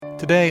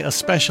Today, a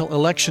special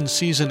election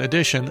season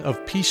edition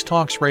of Peace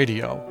Talks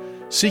Radio,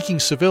 seeking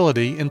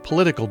civility in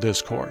political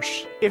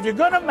discourse. If you're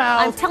going to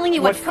mouth I'm telling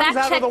you what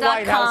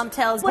factcheck.com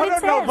tells put what it an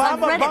says. I've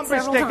Obama read it bumper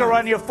several sticker times.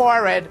 on your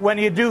forehead when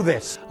you do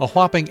this. A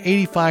whopping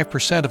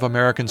 85% of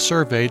Americans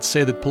surveyed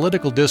say that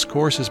political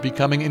discourse is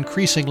becoming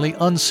increasingly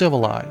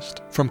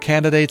uncivilized. From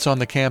candidates on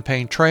the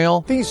campaign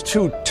trail, these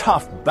two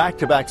tough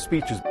back-to-back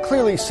speeches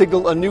clearly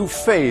signal a new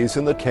phase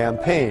in the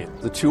campaign.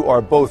 The two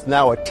are both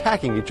now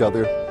attacking each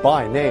other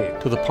by name.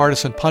 to the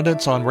partisan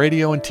pundits on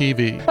radio and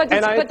TV, But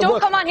don't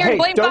come on here and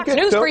blame Fox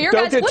News for your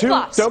guys'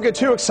 flip-flops. Don't get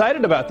too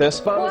excited about this.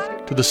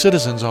 to the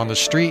citizens on the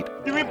street,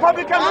 The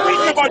Republicans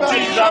speak about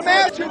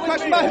Jesus.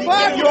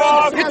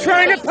 You're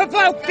trying to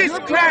provoke this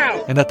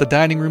crowd. and at the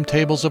dining room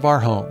tables of our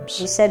homes.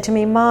 He said to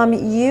me, "Mom,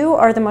 you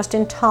are the most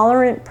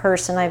intolerant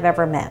person I've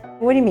ever met."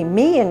 What do you mean,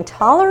 me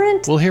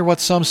intolerant? We'll hear what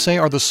some say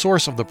are the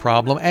source of the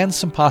problem and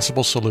some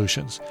possible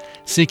solutions.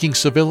 Seeking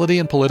civility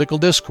in political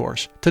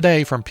discourse,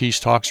 today from Peace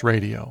Talks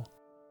Radio.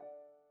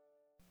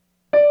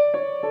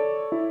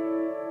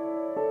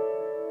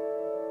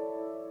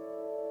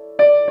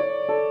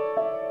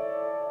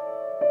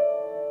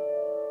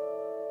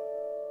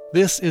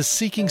 This is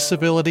Seeking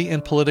Civility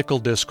in Political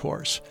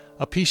Discourse,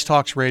 a Peace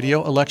Talks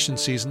Radio election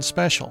season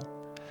special.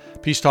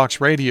 Peace Talks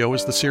Radio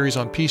is the series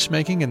on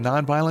peacemaking and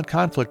nonviolent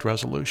conflict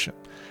resolution.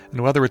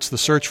 And whether it's the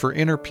search for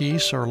inner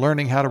peace or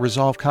learning how to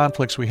resolve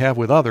conflicts we have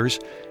with others,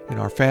 in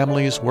our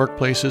families,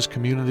 workplaces,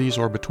 communities,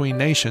 or between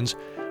nations,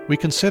 we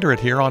consider it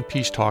here on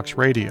Peace Talks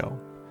Radio.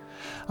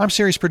 I'm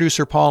series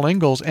producer Paul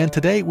Ingalls, and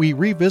today we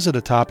revisit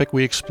a topic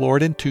we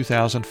explored in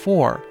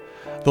 2004,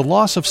 the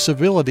loss of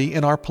civility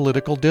in our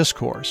political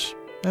discourse.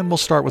 And we'll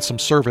start with some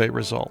survey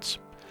results.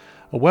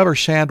 A Weber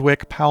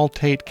Shandwick Powell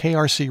Tate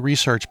KRC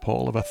research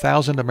poll of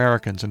 1,000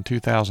 Americans in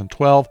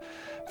 2012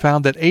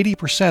 found that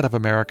 80% of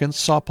Americans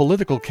saw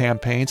political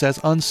campaigns as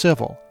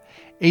uncivil,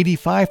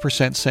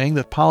 85% saying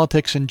that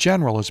politics in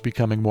general is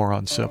becoming more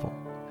uncivil.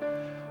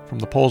 From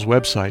the poll's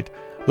website,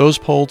 those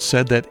polled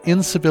said that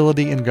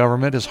incivility in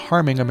government is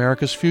harming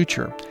America's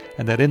future,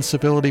 and that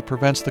incivility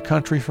prevents the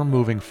country from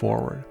moving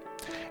forward.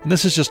 And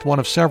this is just one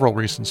of several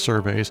recent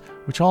surveys,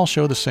 which all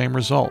show the same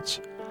results.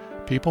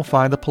 People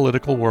find the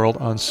political world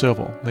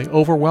uncivil. They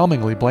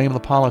overwhelmingly blame the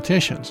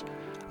politicians.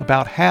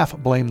 About half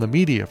blame the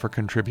media for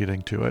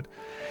contributing to it.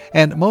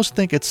 And most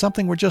think it's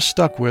something we're just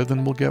stuck with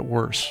and will get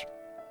worse.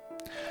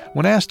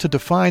 When asked to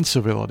define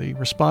civility,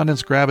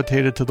 respondents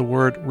gravitated to the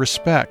word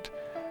respect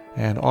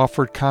and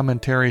offered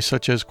commentary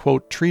such as,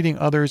 quote, treating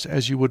others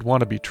as you would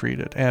want to be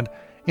treated, and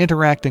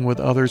interacting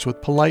with others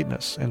with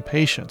politeness and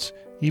patience,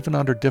 even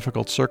under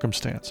difficult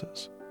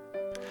circumstances.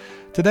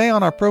 Today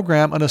on our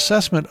program, an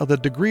assessment of the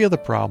degree of the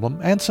problem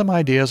and some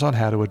ideas on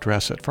how to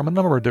address it from a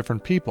number of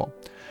different people.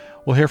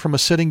 We'll hear from a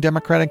sitting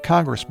Democratic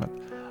congressman,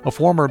 a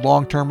former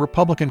long-term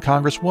Republican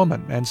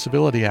congresswoman and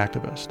civility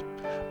activist,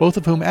 both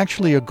of whom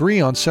actually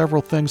agree on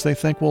several things they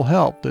think will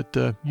help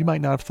that you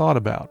might not have thought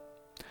about.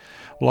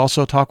 We'll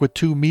also talk with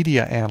two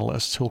media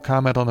analysts who'll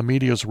comment on the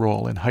media's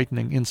role in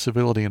heightening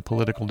incivility in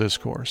political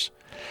discourse.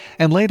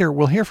 And later,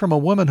 we'll hear from a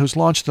woman who's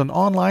launched an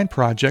online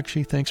project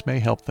she thinks may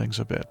help things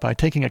a bit by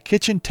taking a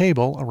kitchen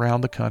table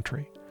around the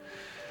country.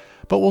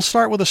 But we'll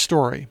start with a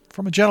story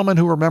from a gentleman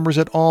who remembers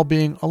it all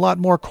being a lot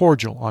more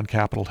cordial on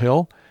Capitol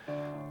Hill.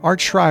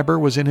 Art Schreiber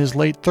was in his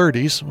late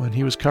 30s when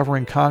he was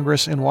covering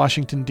Congress in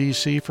Washington,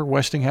 D.C. for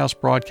Westinghouse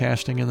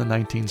Broadcasting in the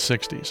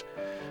 1960s,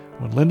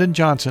 when Lyndon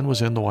Johnson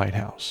was in the White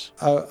House.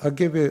 I'll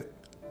give you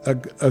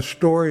a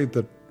story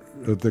that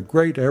the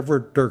great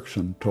Everett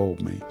Dirksen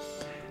told me.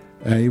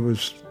 He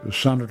was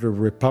a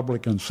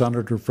Republican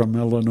senator from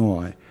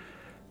Illinois.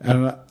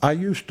 And I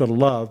used to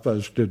love,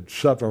 as did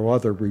several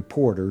other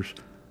reporters,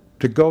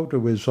 to go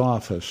to his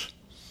office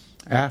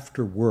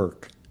after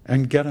work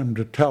and get him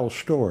to tell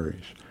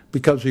stories,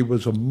 because he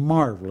was a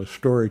marvelous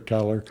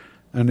storyteller,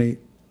 and he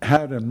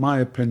had, in my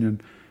opinion,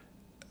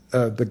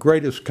 the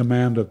greatest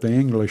command of the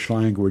English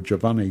language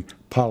of any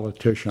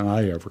politician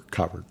I ever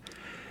covered.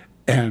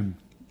 And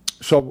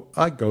so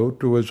I go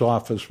to his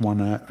office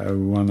one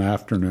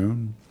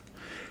afternoon.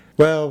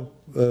 Well,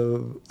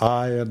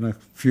 I and a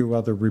few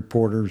other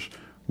reporters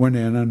went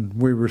in, and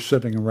we were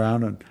sitting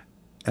around,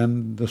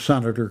 and the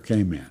senator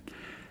came in.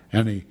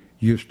 And he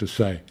used to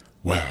say,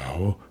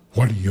 "Well,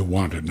 what do you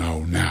want to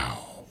know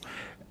now?"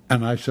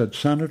 And I said,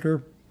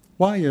 "Senator,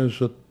 why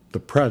is it the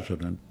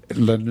president,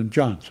 Lyndon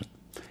Johnson,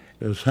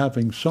 is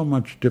having so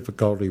much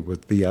difficulty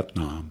with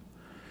Vietnam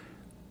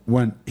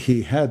when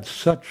he had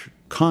such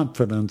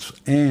confidence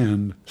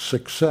and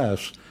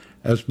success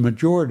as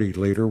majority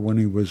leader when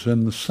he was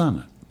in the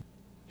Senate?"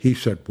 He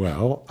said,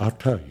 "Well, I'll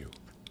tell you.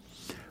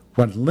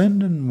 When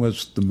Lyndon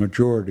was the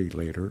majority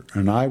leader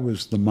and I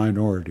was the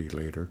minority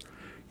leader,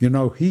 you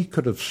know, he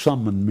could have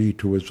summoned me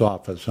to his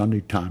office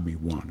any time he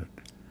wanted."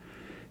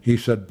 He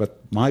said,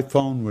 "But my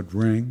phone would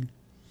ring,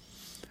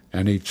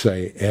 and he'd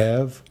say,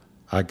 'Ev,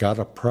 I got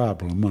a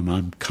problem and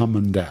I'm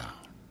coming down.'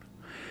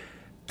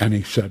 And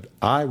he said,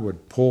 I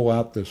would pull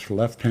out this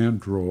left-hand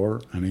drawer,"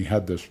 and he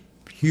had this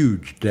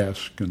huge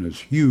desk in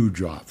his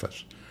huge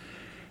office,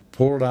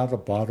 pulled out a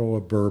bottle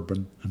of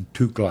bourbon and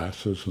 2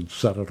 glasses and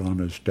set it on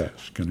his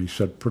desk. And he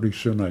said pretty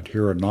soon I'd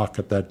hear a knock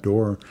at that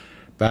door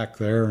back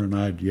there, and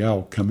I'd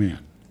yell, "Come in."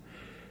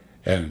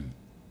 And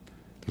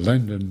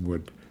Lyndon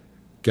would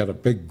get a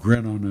big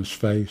grin on his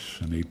face,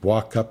 and he'd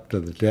walk up to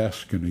the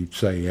desk and he'd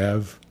say,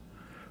 "Ev,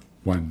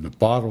 when the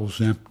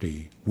bottle's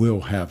empty,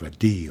 we'll have a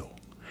deal."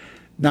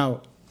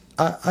 Now,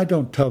 I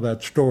don't tell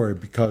that story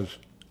because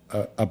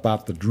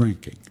about the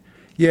drinking.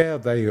 Yeah,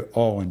 they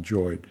all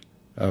enjoyed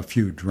a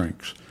few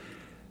drinks.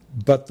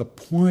 But the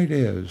point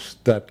is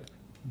that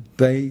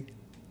they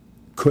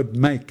could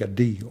make a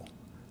deal.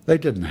 They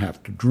didn't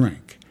have to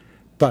drink,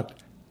 but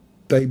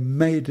they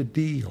made a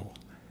deal.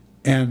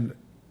 And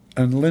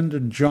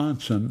Lyndon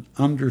Johnson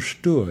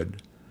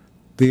understood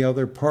the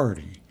other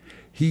party.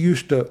 He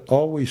used to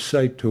always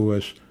say to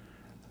us,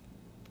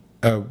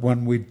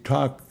 when we'd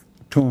talk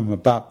to him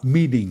about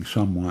meeting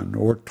someone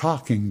or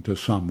talking to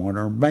someone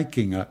or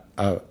making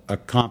a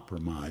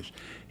compromise,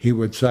 he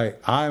would say,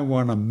 "I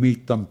want to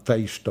meet them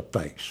face to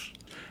face,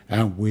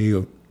 and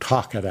we'll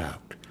talk it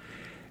out."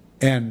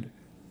 And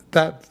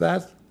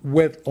that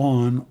went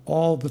on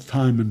all the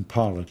time in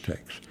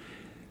politics.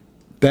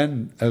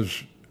 Then,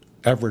 as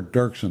Everett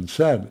Dirksen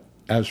said,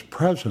 as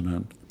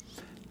president,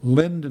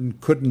 Lyndon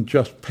couldn't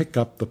just pick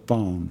up the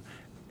phone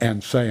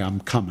and say, "I'm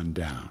coming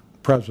down."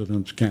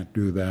 Presidents can't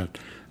do that.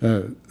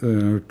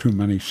 There are too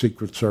many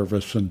Secret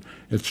Service, and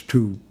it's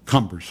too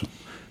cumbersome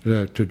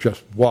to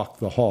just walk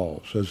the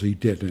halls as he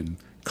did in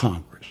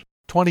Congress.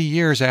 20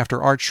 years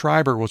after Art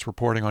Schreiber was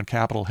reporting on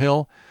Capitol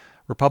Hill,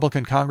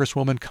 Republican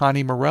Congresswoman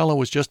Connie Morello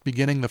was just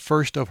beginning the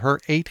first of her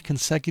 8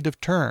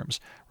 consecutive terms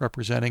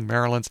representing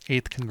Maryland's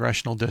 8th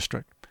Congressional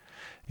District.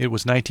 It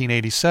was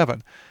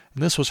 1987,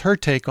 and this was her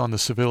take on the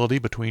civility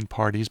between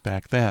parties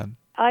back then.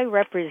 I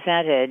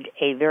represented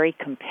a very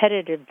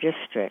competitive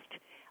district,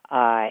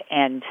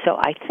 and so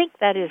I think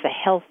that is a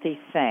healthy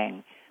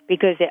thing,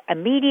 because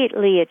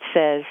immediately it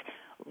says,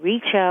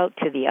 reach out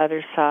to the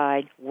other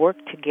side, work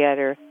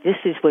together, this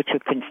is what your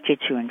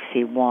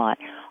constituency want.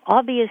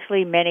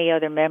 Obviously, many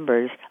other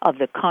members of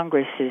the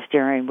Congresses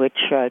during which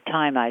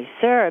time I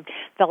served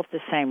felt the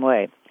same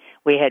way.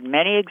 We had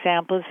many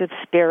examples of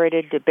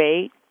spirited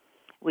debate.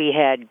 We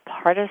had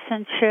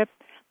partisanship,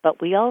 but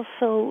we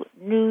also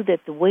knew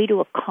that the way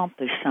to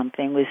accomplish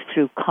something was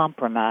through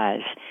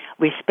compromise,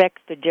 respect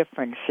the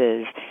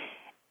differences,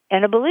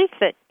 and a belief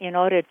that in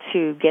order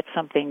to get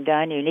something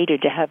done, you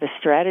needed to have a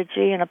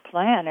strategy and a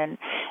plan, and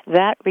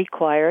that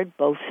required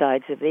both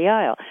sides of the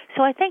aisle.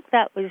 So I think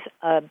that was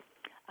a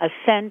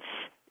sense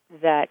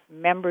that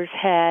members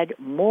had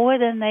more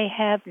than they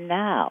have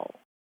now.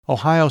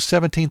 Ohio's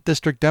 17th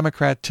District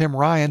Democrat Tim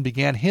Ryan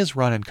began his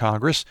run in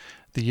Congress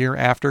the year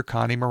after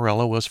Connie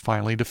Morello was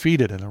finally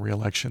defeated in a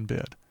re-election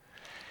bid.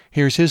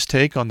 Here's his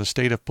take on the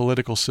state of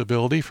political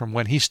civility from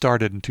when he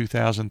started in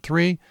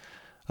 2003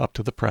 up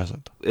to the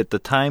present. At the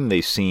time,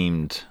 they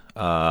seemed,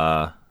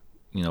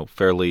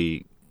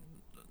 fairly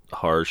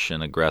harsh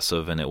and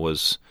aggressive, and it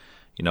was,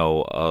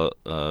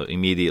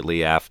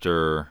 immediately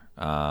after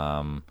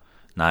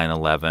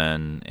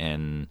 9/11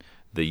 and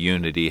the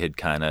unity had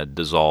kind of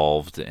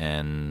dissolved,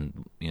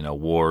 and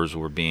wars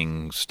were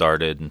being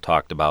started and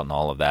talked about and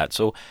all of that.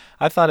 So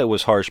I thought it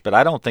was harsh, but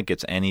I don't think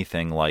it's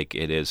anything like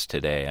it is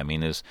today. I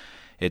mean, it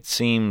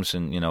seems,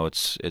 and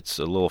it's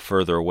a little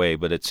further away,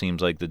 but it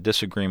seems like the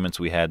disagreements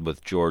we had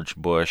with George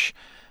Bush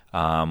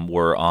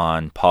were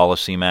on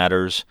policy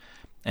matters,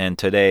 and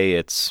today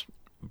it's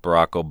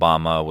Barack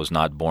Obama was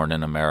not born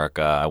in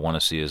America. I want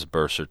to see his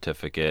birth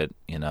certificate.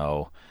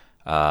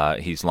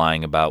 He's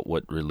lying about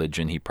what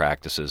religion he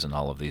practices and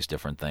all of these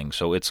different things.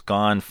 So it's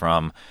gone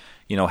from,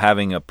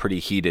 having a pretty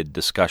heated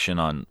discussion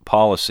on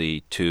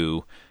policy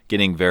to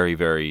getting very,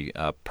 very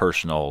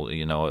personal.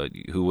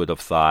 Who would have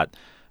thought?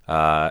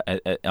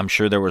 I'm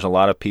sure there was a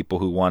lot of people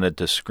who wanted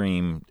to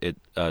scream at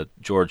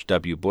George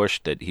W. Bush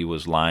that he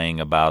was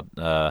lying about,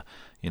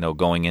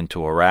 going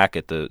into Iraq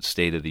at the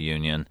State of the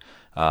Union,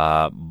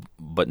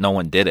 but no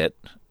one did it.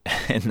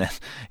 And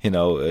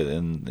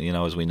then,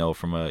 as we know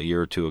from a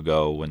year or two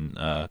ago, when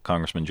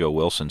Congressman Joe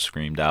Wilson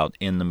screamed out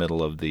in the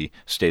middle of the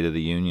State of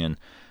the Union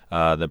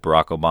that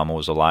Barack Obama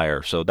was a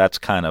liar. So that's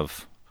kind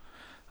of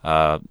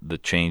the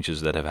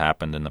changes that have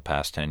happened in the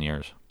past 10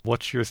 years.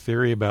 What's your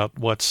theory about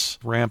what's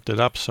ramped it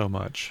up so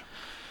much?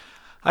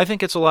 I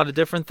think it's a lot of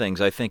different things.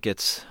 I think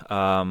it's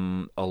a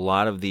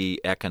lot of the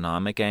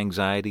economic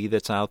anxiety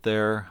that's out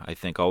there. I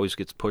think always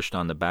gets pushed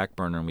on the back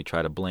burner, and we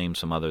try to blame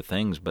some other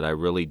things. But I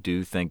really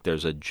do think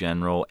there's a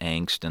general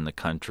angst in the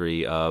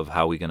country of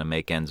how we're going to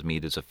make ends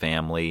meet as a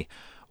family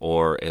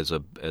or as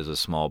a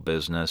small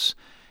business.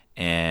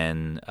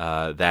 And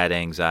that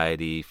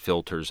anxiety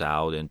filters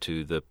out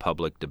into the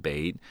public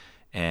debate.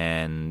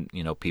 And,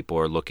 people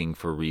are looking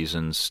for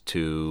reasons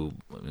to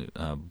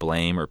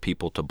blame or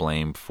people to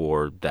blame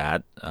for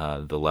that,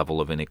 the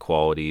level of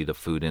inequality, the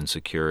food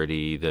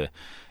insecurity, the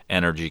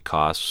energy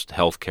costs,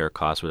 healthcare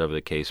costs, whatever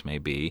the case may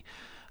be.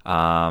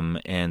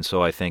 And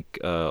so I think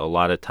a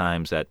lot of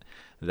times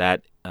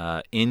that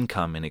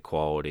income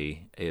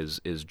inequality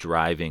is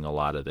driving a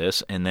lot of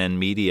this. And then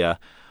media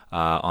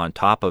on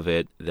top of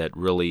it that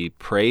really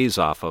preys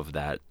off of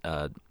that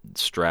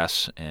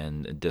stress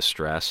and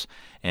distress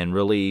and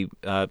really,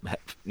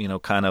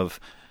 kind of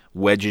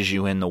wedges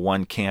you into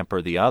one camp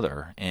or the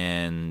other.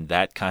 And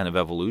that kind of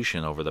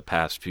evolution over the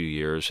past few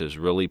years has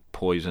really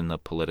poisoned the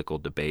political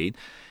debate.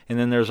 And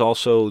then there's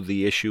also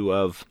the issue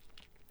of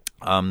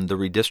the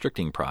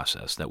redistricting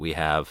process that we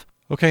have.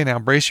 Okay, now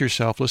brace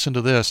yourself. Listen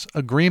to this.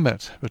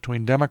 Agreement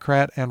between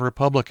Democrat and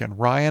Republican,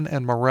 Ryan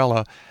and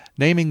Morella,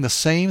 naming the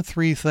same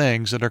three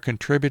things that are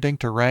contributing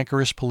to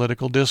rancorous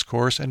political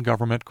discourse and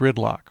government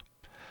gridlock.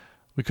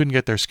 We couldn't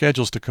get their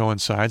schedules to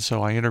coincide,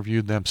 so I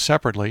interviewed them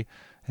separately,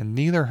 and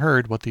neither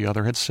heard what the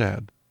other had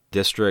said.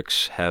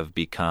 Districts have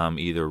become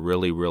either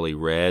really, really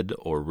red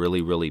or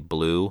really, really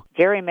blue.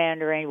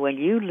 Gerrymandering, when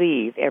you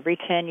leave every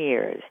 10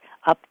 years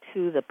up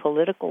to the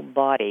political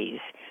bodies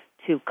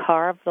to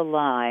carve the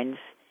lines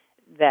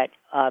that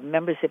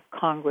members of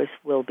Congress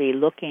will be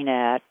looking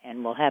at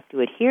and will have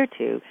to adhere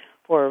to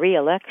for a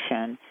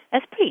re-election,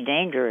 that's pretty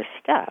dangerous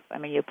stuff. I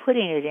mean, you're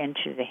putting it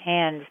into the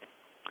hands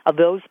of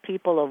those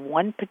people of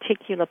one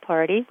particular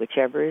party,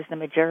 whichever is the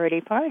majority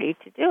party,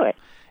 to do it.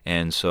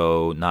 And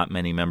so not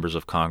many members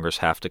of Congress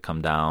have to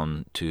come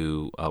down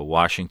to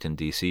Washington,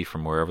 D.C.,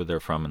 from wherever they're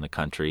from in the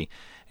country,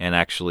 and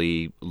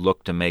actually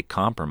look to make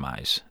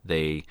compromise.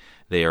 They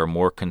are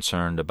more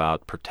concerned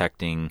about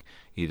protecting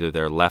either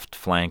their left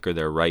flank or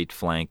their right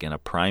flank in a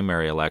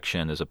primary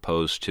election as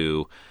opposed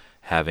to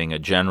having a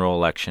general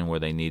election where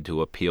they need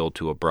to appeal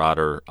to a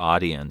broader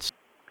audience.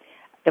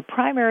 The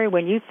primary,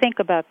 when you think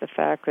about the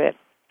fact that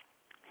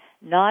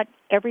not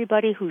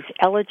everybody who's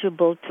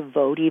eligible to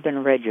vote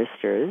even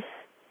registers,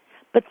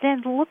 but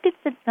then look at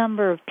the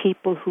number of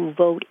people who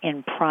vote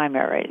in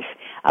primaries,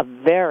 a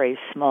very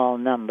small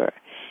number.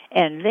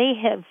 And they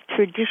have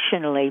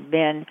traditionally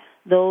been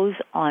those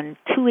on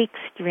two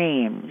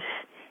extremes.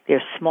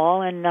 They're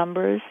small in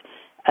numbers,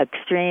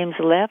 extremes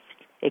left,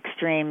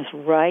 extremes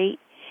right,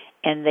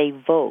 and they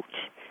vote.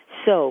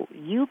 So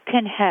you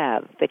can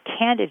have the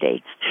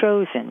candidates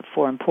chosen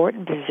for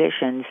important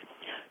positions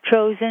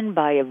chosen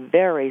by a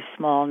very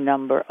small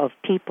number of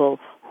people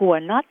who are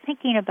not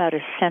thinking about a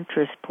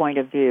centrist point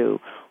of view,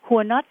 who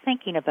are not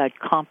thinking about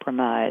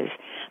compromise,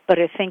 but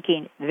are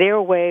thinking their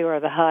way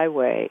or the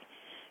highway.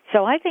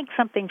 So I think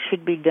something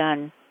should be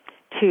done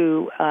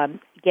to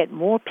get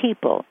more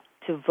people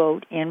to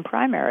vote in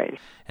primaries.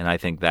 And I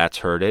think that's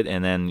hurt it.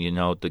 And then,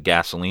 the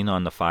gasoline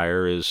on the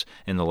fire is,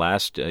 in the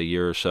last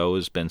year or so,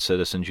 has been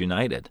Citizens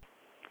United.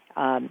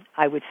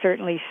 I would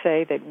certainly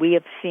say that we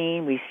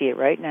see it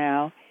right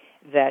now,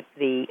 that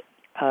the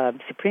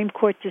Supreme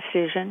Court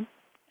decision,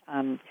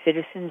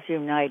 Citizens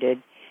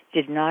United,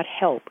 did not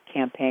help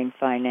campaign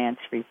finance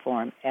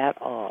reform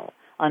at all.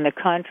 On the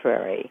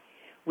contrary,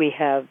 we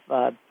have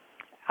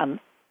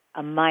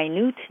a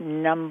minute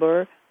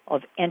number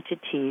of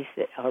entities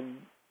that are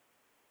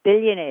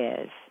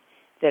billionaires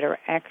that are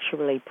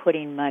actually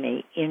putting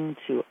money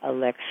into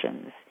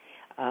elections,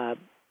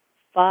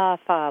 far,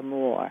 far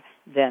more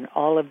than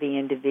all of the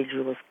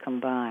individuals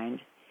combined.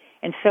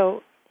 And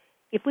so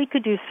if we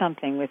could do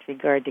something with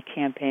regard to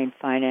campaign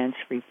finance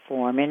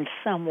reform in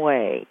some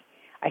way,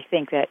 I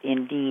think that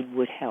indeed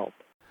would help.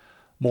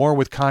 More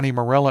with Connie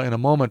Morella in a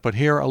moment, but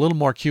here a little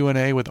more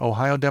Q&A with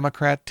Ohio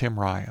Democrat Tim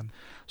Ryan.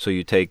 So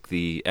you take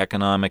the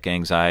economic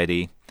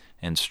anxiety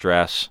and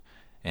stress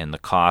and the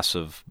costs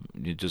of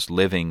just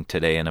living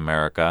today in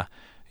America,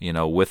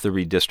 with the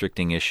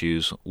redistricting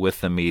issues,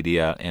 with the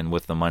media, and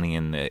with the money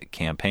in the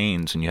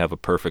campaigns, and you have a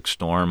perfect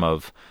storm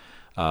of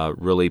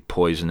really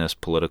poisonous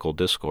political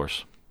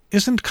discourse.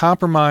 Isn't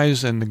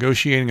compromise and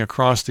negotiating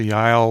across the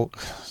aisle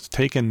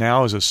taken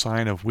now as a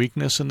sign of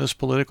weakness in this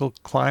political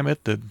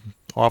climate that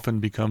often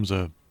becomes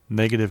a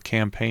negative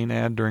campaign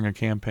ad during a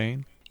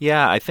campaign?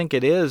 Yeah, I think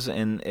it is,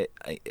 and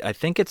I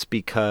think it's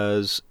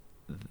because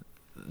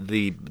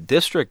the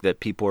district that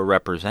people are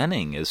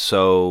representing is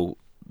so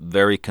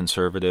very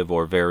conservative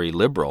or very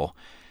liberal,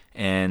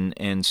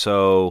 and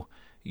so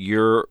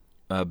your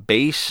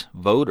base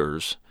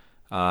voters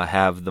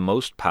have the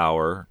most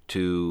power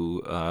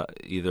to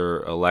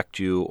either elect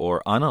you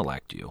or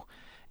unelect you.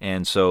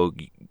 And so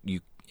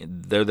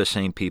they're the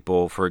same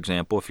people. For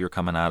example, if you're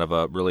coming out of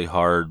a really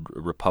hard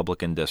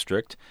Republican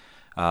district,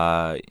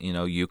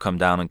 you come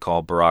down and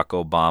call Barack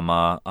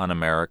Obama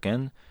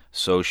un-American,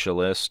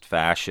 socialist,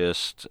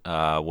 fascist,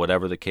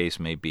 whatever the case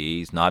may be.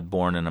 He's not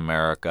born in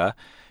America.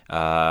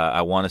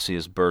 I want to see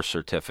his birth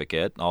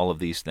certificate, all of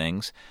these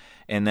things.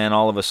 And then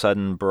all of a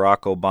sudden,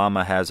 Barack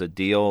Obama has a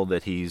deal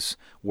that he's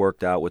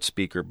worked out with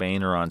Speaker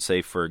Boehner on,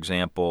 say, for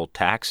example,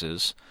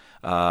 taxes.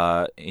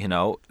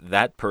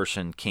 That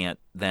person can't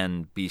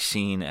then be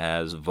seen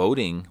as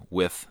voting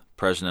with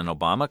President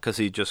Obama because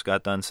he just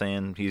got done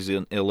saying he's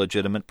an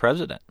illegitimate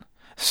president.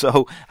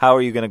 So how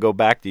are you going to go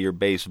back to your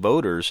base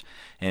voters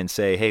and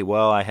say, hey,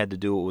 well, I had to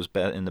do what was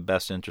in the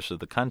best interest of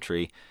the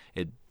country?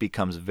 It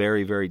becomes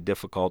very, very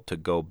difficult to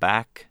go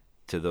back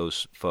to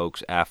those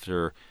folks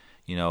after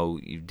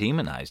you've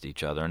demonized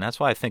each other. And that's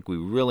why I think we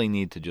really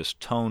need to just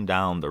tone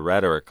down the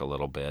rhetoric a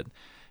little bit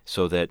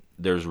so that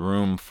there's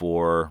room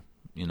for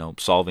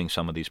solving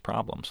some of these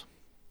problems.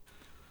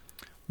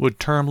 Would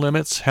term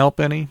limits help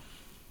any?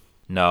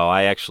 No,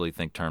 I actually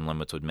think term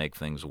limits would make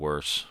things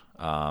worse.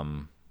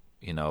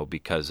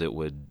 Because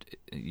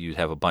you'd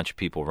have a bunch of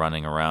people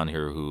running around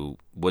here who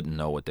wouldn't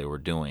know what they were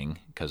doing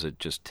because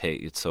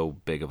it's so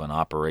big of an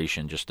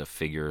operation just to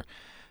figure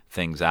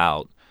things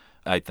out.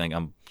 I think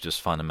I'm just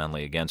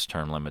fundamentally against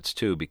term limits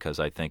too, because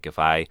I think if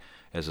I,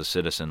 as a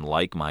citizen,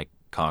 like my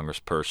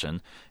congressperson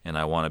and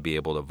I want to be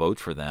able to vote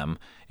for them,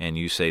 and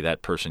you say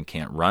that person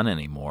can't run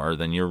anymore,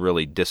 then you're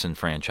really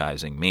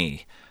disenfranchising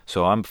me.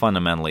 So I'm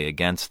fundamentally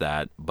against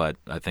that, but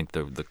I think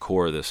the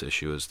core of this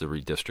issue is the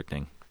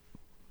redistricting.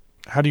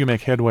 How do you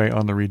make headway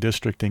on the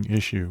redistricting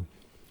issue?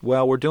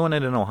 Well, we're doing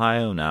it in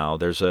Ohio now.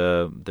 There's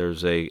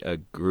a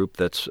group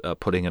that's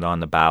putting it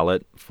on the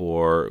ballot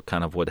for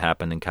kind of what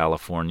happened in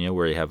California,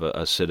 where you have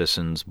a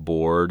citizens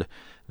board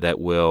that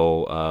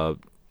will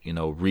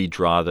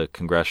redraw the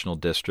congressional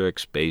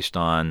districts based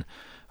on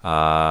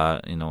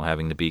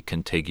having to be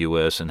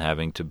contiguous and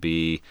having to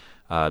be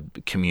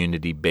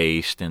community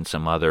based and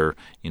some other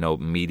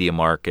media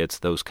markets,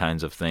 those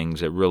kinds of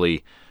things. It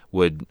really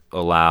would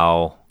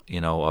allow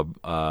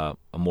a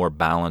more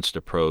balanced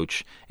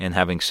approach and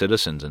having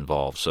citizens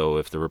involved. So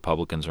if the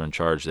Republicans are in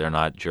charge, they're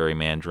not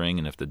gerrymandering,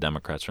 and if the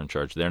Democrats are in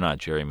charge, they're not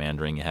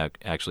gerrymandering. You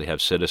actually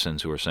have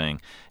citizens who are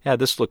saying, yeah,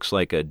 this looks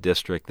like a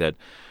district that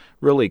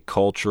really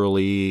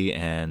culturally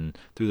and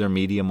through their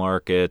media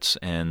markets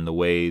and the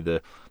way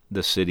the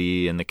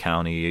city and the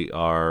county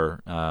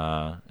are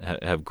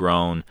have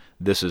grown,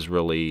 this is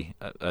really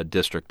a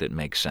district that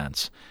makes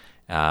sense.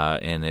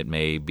 And it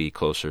may be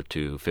closer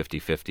to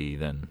 50-50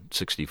 than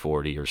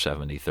 60-40 or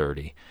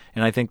 70-30.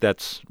 And I think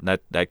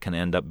that can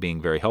end up being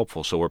very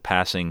helpful. So we're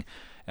passing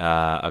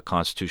a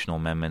constitutional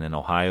amendment in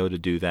Ohio to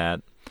do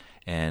that,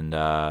 and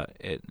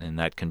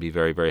that can be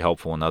very, very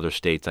helpful. And other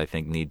states, I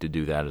think, need to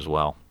do that as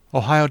well.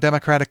 Ohio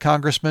Democratic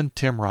Congressman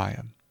Tim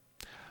Ryan.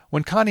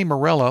 When Connie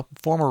Morella,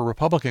 former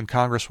Republican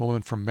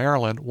Congresswoman from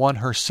Maryland, won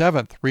her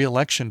 7th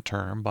re-election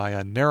term by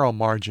a narrow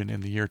margin in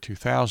the year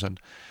 2000,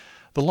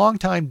 the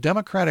longtime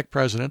Democratic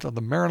president of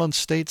the Maryland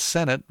State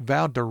Senate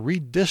vowed to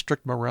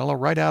redistrict Morella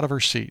right out of her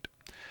seat.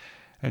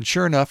 And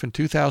sure enough, in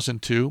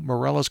 2002,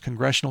 Morella's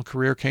congressional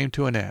career came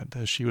to an end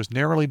as she was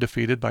narrowly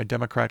defeated by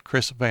Democrat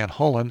Chris Van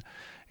Hollen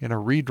in a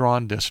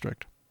redrawn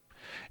district.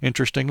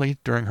 Interestingly,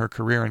 during her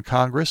career in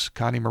Congress,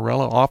 Connie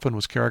Morella often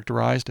was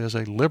characterized as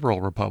a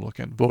liberal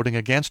Republican, voting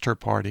against her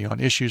party on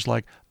issues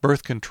like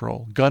birth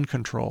control, gun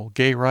control,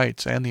 gay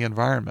rights, and the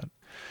environment.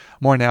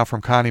 More now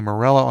from Connie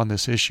Morella on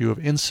this issue of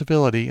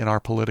incivility in our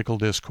political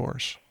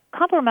discourse.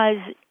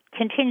 Compromise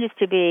continues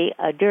to be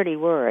a dirty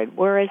word,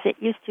 whereas it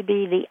used to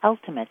be the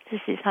ultimate.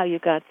 This is how you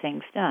got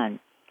things done.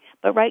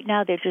 But right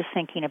now they're just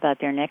thinking about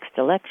their next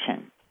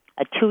election.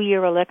 A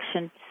 2-year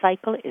election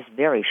cycle is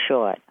very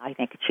short. I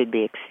think it should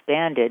be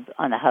expanded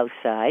on the House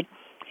side.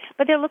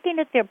 But they're looking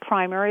at their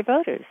primary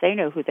voters. They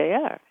know who they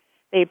are.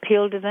 They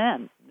appeal to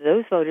them.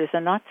 Those voters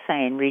are not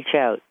saying reach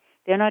out.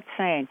 They're not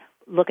saying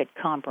look at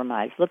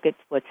compromise, look at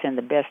what's in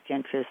the best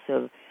interests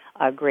of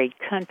our great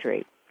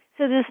country.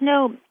 So there's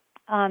no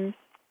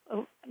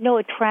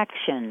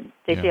attraction.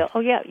 They feel, oh,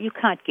 yeah, you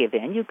can't give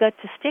in. You've got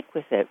to stick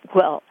with it.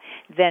 Well,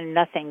 then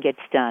nothing gets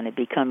done. It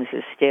becomes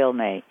a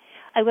stalemate.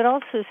 I would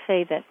also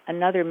say that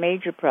another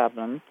major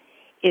problem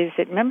is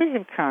that members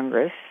of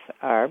Congress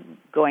are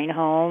going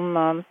home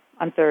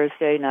on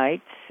Thursday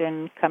nights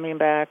and coming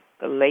back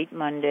late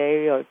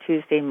Monday or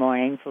Tuesday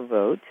morning for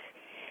votes.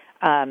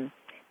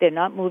 They're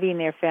not moving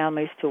their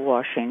families to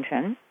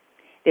Washington.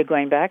 They're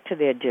going back to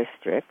their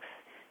districts.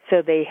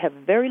 So they have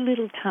very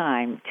little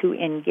time to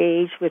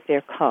engage with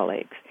their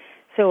colleagues.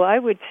 So I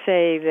would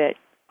say that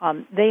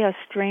they are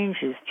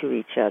strangers to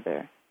each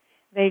other.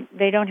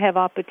 They don't have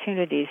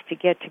opportunities to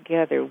get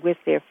together with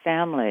their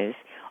families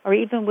or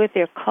even with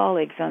their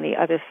colleagues on the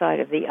other side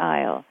of the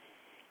aisle.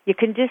 You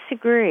can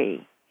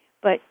disagree,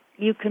 but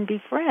you can be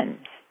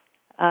friends.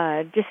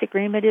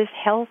 Disagreement is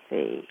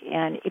healthy,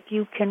 and if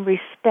you can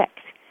respect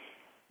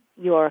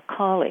your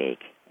colleague,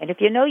 and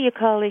if you know your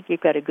colleague, you've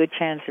got a good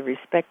chance of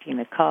respecting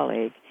the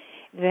colleague,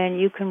 then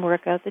you can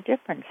work out the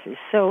differences.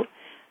 So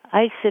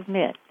I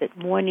submit that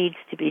more needs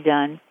to be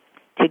done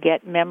to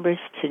get members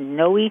to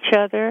know each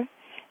other,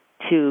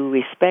 to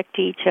respect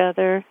each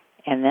other,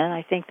 and then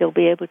I think they'll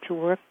be able to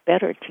work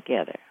better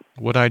together.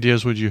 What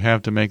ideas would you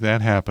have to make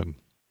that happen?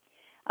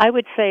 I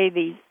would say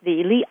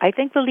I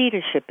think the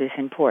leadership is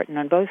important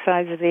on both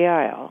sides of the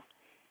aisle.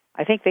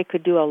 I think they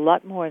could do a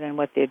lot more than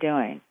what they're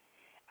doing.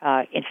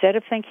 Instead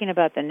of thinking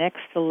about the next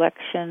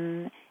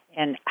election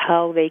and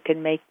how they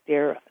can make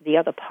the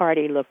other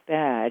party look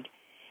bad,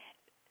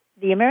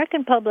 the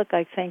American public,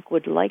 I think,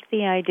 would like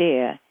the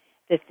idea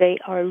that they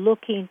are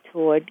looking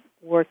toward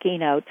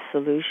working out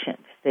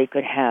solutions. They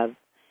could have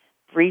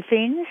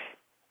briefings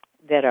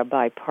that are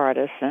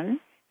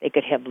bipartisan. They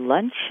could have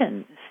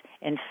luncheons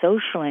and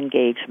social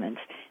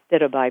engagements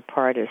that are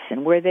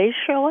bipartisan where they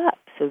show up.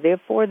 So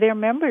therefore their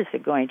members are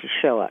going to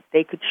show up.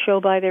 They could show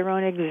by their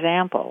own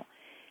example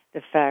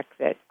the fact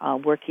that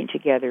working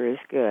together is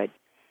good.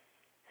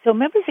 So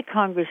members of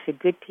Congress are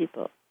good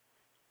people.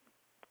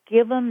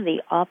 Give them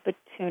the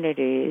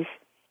opportunities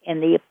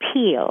and the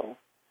appeal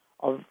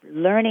of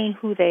learning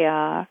who they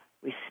are,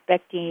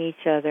 respecting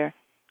each other,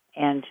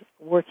 and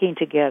working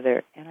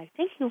together. And I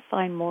think you'll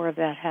find more of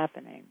that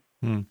happening.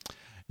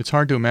 It's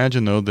hard to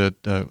imagine, though, that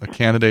a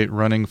candidate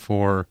running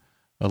for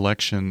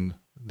election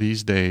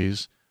these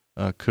days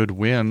could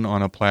win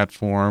on a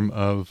platform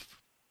of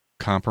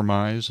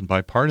compromise and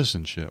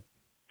bipartisanship.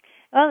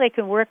 Well, they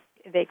can work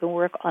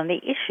on the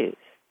issues,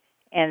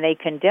 and they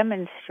can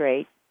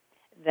demonstrate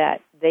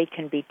that they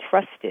can be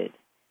trusted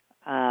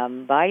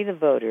by the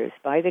voters,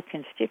 by the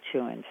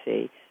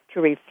constituency,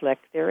 to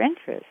reflect their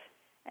interests.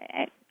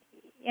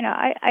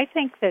 I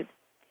think that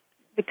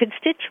the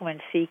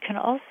constituency can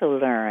also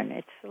learn.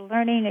 It's a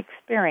learning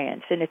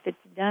experience, and if it's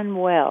done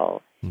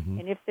well,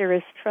 and if there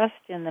is trust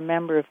in the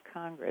member of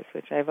Congress,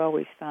 which I've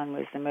always found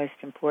was the most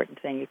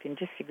important thing, you can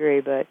disagree,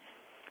 but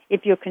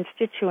if your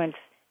constituents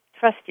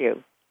trust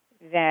you,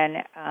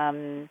 then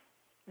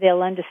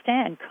they'll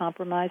understand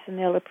compromise and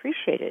they'll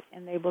appreciate it,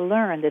 and they will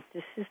learn that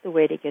this is the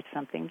way to get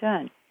something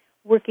done,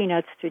 working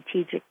out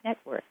strategic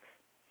networks.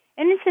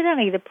 And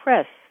incidentally, the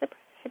press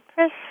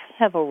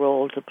have a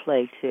role to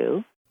play,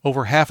 too.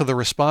 Over half of the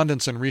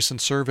respondents in recent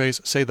surveys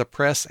say the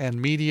press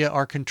and media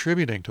are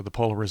contributing to the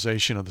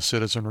polarization of the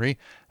citizenry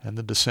and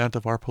the dissent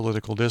of our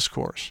political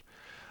discourse.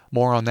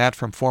 More on that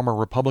from former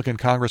Republican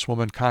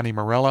Congresswoman Connie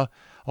Morella,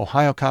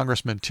 Ohio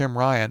Congressman Tim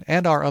Ryan,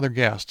 and our other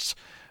guests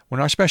when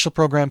our special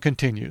program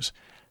continues,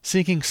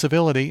 Seeking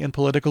Civility in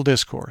Political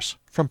Discourse,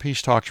 from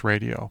Peace Talks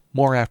Radio.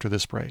 More after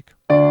this break.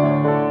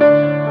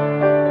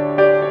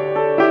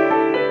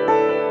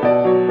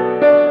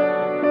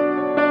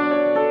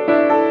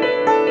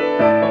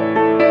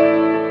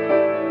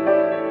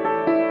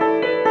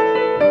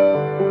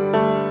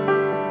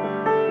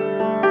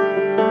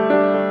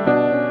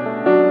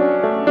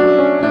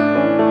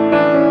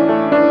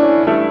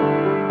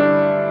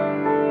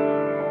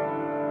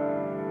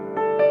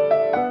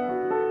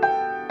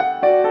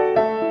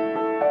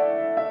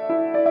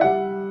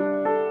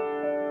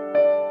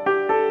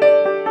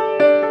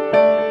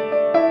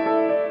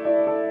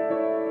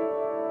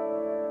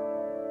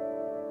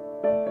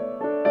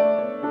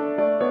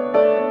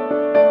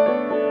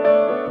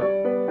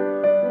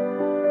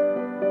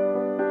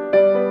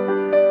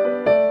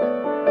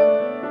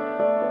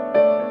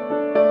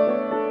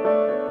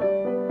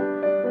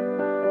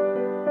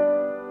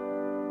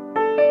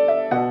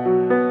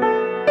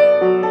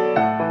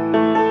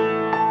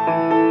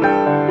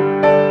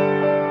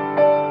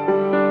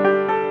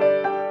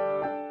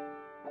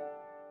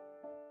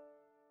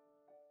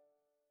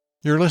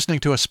 You're listening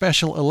to a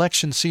special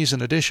election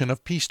season edition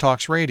of Peace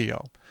Talks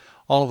Radio.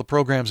 All of the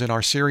programs in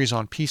our series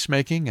on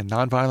peacemaking and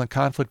nonviolent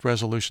conflict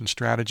resolution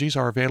strategies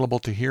are available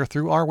to hear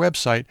through our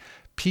website,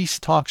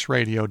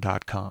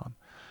 peacetalksradio.com.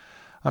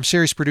 I'm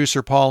series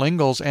producer Paul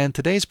Ingalls, and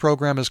today's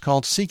program is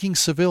called Seeking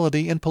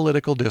Civility in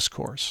Political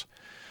Discourse.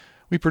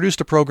 We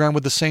produced a program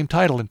with the same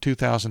title in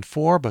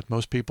 2004, but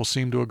most people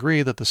seem to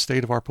agree that the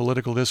state of our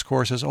political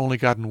discourse has only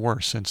gotten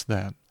worse since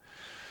then.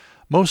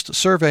 Most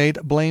surveyed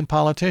blame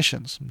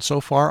politicians, and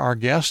so far our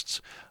guests,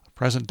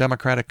 present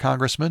Democratic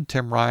Congressman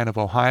Tim Ryan of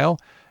Ohio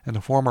and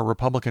the former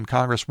Republican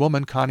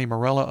Congresswoman Connie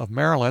Morella of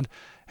Maryland,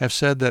 have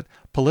said that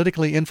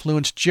politically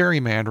influenced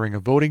gerrymandering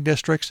of voting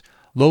districts,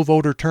 low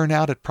voter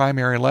turnout at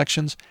primary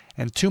elections,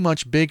 and too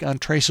much big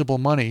untraceable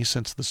money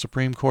since the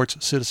Supreme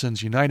Court's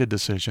Citizens United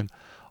decision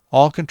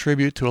all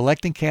contribute to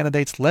electing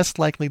candidates less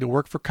likely to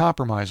work for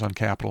compromise on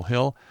Capitol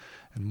Hill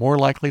and more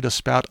likely to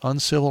spout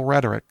uncivil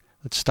rhetoric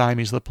that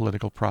stymies the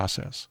political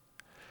process.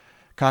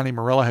 Connie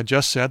Morella had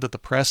just said that the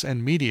press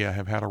and media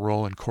have had a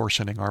role in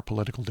coarsening our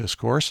political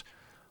discourse.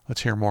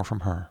 Let's hear more from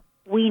her.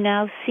 We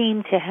now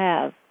seem to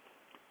have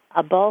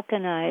a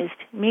balkanized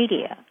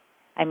media.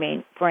 I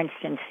mean, for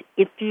instance,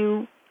 if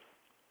you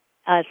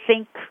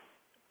think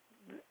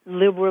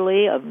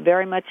liberally or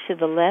very much to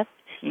the left,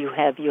 you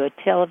have your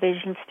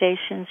television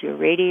stations, your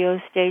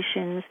radio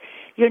stations,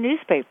 your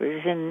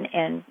newspapers,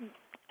 and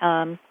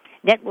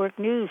network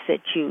news that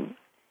you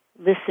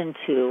listen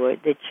to or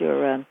that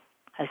you're a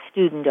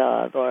student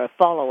of or a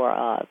follower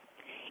of.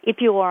 If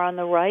you are on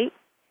the right,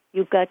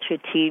 you've got your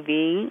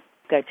TV,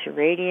 you've got your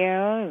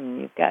radio,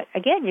 and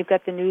you've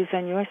got the news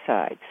on your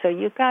side. So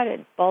you've got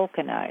it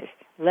balkanized,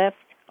 left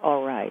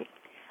or right.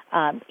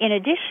 In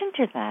addition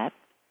to that,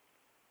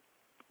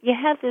 you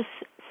have this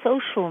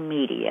social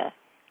media.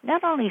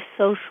 Not only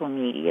social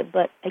media,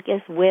 but I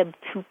guess Web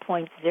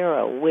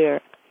 2.0, where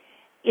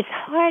it's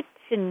hard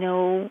to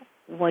know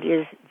what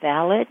is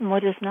valid and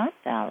what is not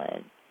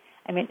valid.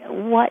 I mean,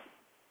 what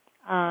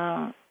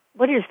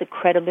is the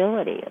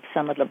credibility of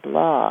some of the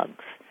blogs,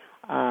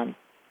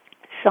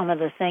 some of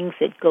the things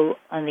that go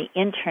on the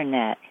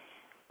Internet?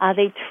 Are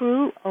they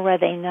true or are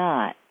they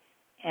not?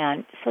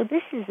 And so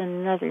this is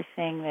another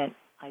thing that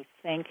I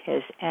think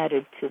has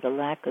added to the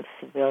lack of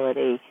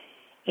civility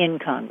in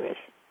Congress.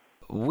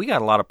 We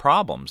got a lot of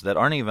problems that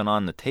aren't even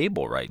on the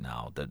table right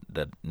now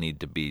that need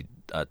to be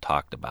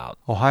talked about.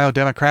 Ohio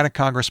Democratic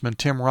Congressman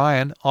Tim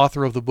Ryan,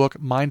 author of the book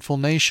Mindful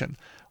Nation,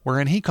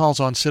 wherein he calls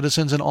on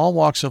citizens in all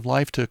walks of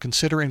life to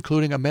consider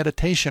including a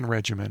meditation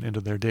regimen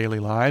into their daily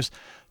lives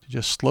to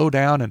just slow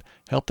down and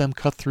help them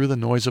cut through the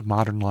noise of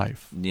modern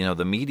life. You know,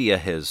 the media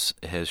has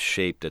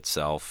shaped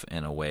itself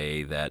in a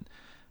way that,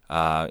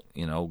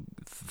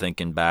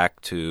 thinking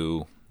back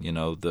to,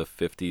 the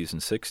 50s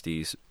and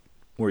 60s,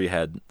 where you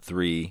had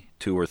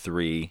two or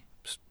three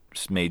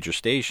major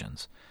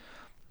stations.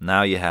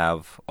 Now you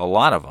have a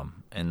lot of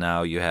them, and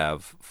now you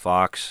have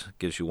Fox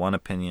gives you one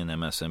opinion,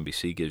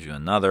 MSNBC gives you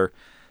another.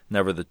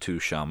 Never the two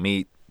shall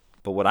meet.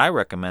 But what I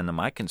recommend to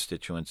my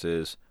constituents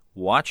is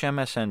watch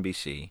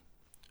MSNBC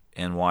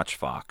and watch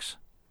Fox.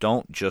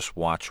 Don't just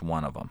watch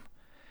one of them.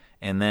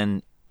 And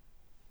then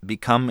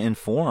become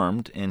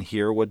informed and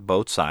hear what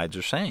both sides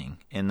are saying,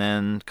 and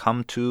then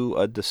come to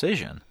a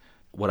decision.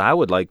 What I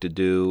would like to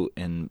do,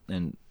 and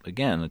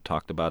again, I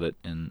talked about it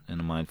in A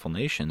Mindful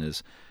Nation,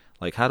 is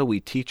like, how do we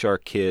teach our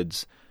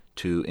kids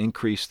to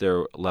increase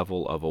their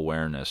level of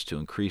awareness, to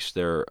increase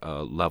their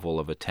level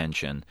of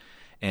attention,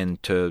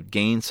 and to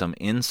gain some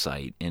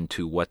insight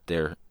into what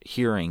they're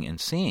hearing and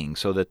seeing,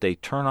 so that they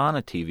turn on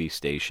a TV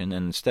station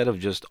and instead of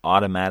just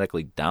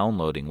automatically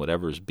downloading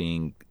whatever's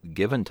being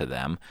given to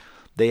them,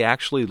 they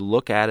actually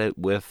look at it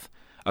with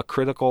a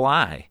critical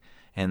eye.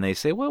 And they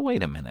say, well,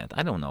 wait a minute,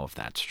 I don't know if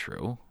that's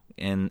true.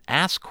 And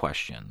ask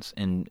questions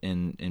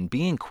and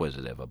be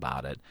inquisitive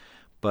about it.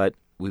 But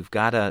we've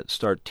got to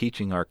start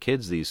teaching our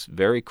kids these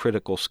very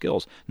critical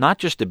skills, not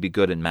just to be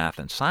good in math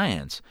and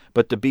science,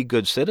 but to be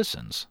good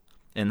citizens.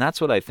 And that's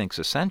what I think is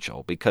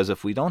essential, because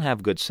if we don't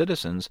have good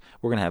citizens,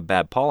 we're going to have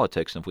bad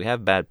politics. And if we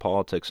have bad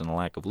politics and a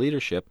lack of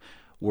leadership,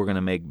 we're going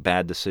to make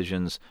bad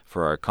decisions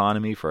for our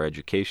economy, for our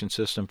education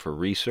system, for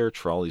research,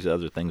 for all these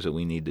other things that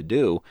we need to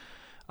do.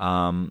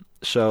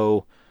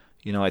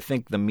 I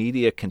think the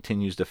media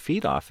continues to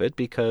feed off it,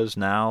 because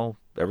now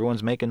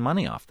everyone's making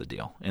money off the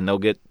deal. And they'll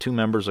get two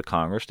members of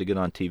Congress to get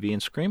on TV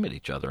and scream at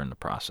each other in the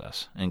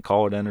process and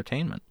call it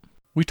entertainment.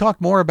 We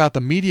talk more about the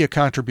media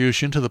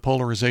contribution to the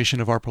polarization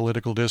of our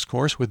political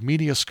discourse with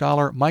media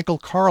scholar Michael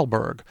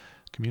Carlberg,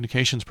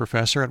 communications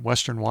professor at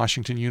Western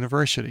Washington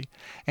University,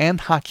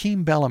 and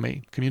Hakeem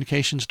Bellamy,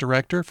 communications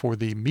director for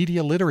the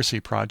Media Literacy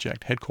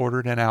Project,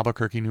 headquartered in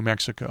Albuquerque, New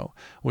Mexico,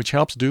 which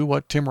helps do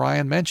what Tim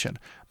Ryan mentioned,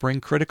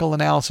 bring critical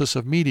analysis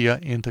of media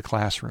into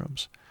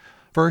classrooms.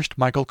 First,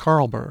 Michael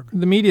Carlberg.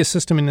 The media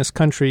system in this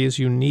country is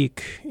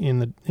unique in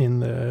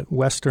the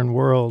Western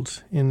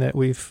world in that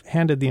we've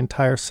handed the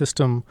entire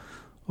system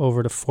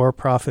over to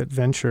for-profit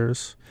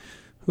ventures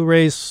who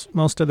raise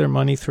most of their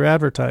money through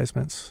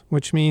advertisements,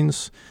 which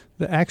means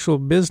the actual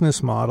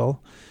business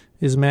model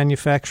is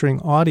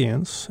manufacturing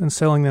audience and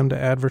selling them to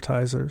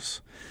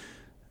advertisers.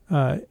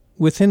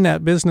 Within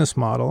that business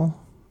model,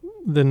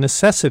 the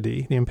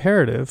necessity, the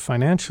imperative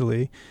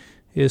financially,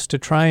 is to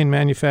try and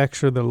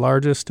manufacture the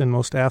largest and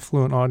most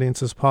affluent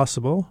audiences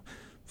possible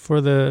for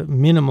the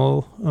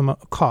minimal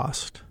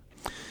cost.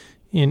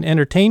 In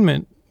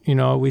entertainment,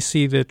 we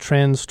see the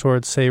trends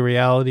towards, say,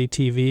 reality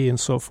TV and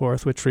so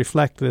forth, which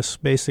reflect this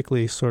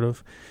basically sort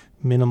of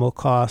minimal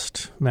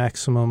cost,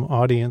 maximum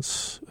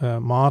audience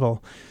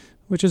model,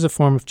 which is a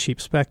form of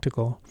cheap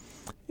spectacle.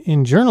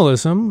 In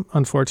journalism,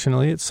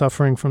 unfortunately, it's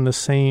suffering from the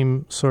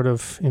same sort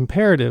of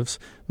imperatives,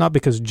 not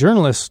because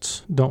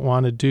journalists don't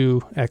want to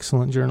do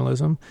excellent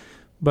journalism,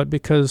 but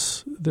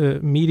because the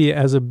media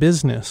as a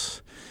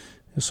business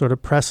sort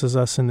of presses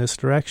us in this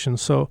direction.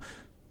 So,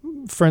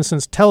 for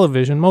instance,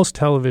 most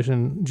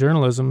television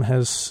journalism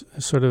has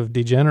sort of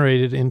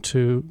degenerated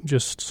into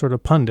just sort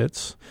of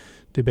pundits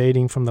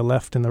debating from the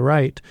left and the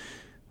right,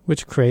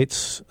 which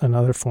creates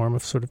another form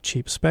of sort of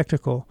cheap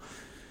spectacle.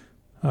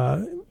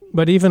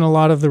 But even a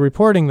lot of the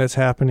reporting that's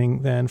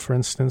happening then, for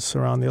instance,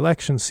 around the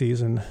election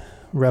season,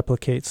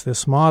 replicates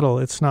this model.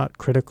 It's not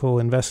critical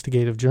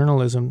investigative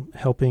journalism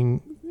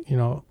helping,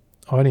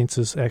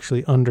 audiences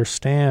actually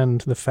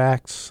understand the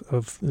facts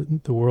of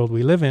the world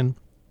we live in.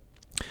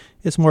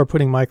 It's more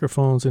putting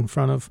microphones in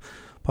front of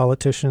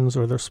politicians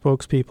or their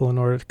spokespeople in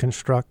order to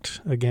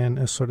construct, again,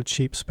 a sort of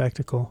cheap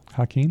spectacle.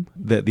 Hakeem?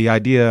 The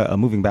idea,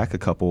 moving back a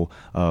couple,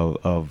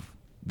 of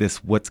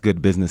this what's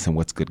good business and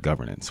what's good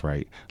governance,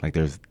 right? Like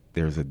there's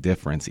a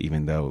difference,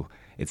 even though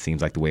it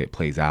seems like the way it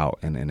plays out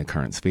in the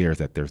current sphere is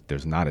that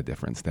there's not a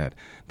difference, that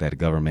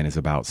government is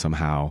about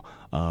somehow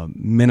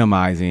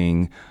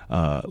minimizing,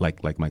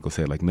 like Michael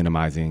said, like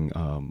minimizing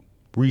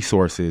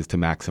resources to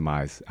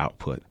maximize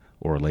output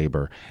or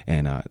labor,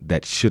 and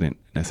that shouldn't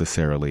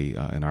necessarily,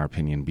 in our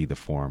opinion, be the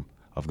form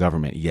of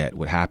government. Yet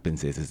what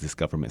happens is this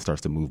government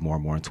starts to move more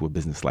and more into a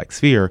business-like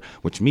sphere,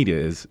 which media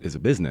is a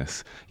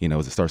business.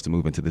 As it starts to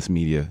move into this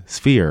media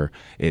sphere,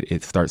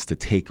 it starts to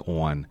take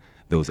on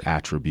those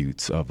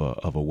attributes of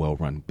a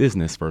well-run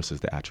business versus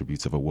the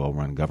attributes of a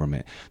well-run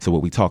government. So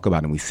what we talk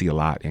about and we see a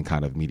lot in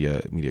kind of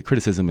media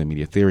criticism and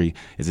media theory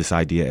is this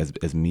idea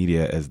as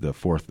media as the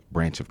fourth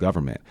branch of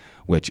government,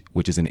 which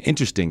is an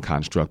interesting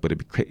construct, but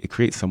it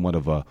creates somewhat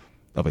of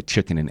a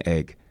chicken and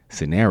egg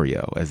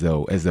scenario, as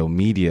though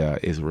media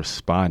is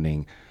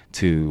responding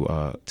to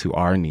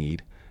our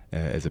need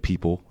as a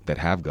people that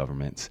have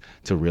governments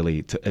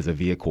as a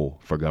vehicle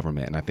for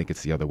government. And I think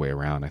it's the other way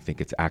around. I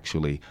think it's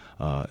actually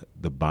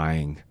the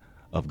buying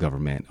of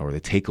government or the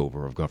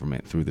takeover of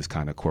government through this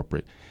kind of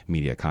corporate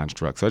media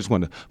construct. So I just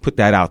wanted to put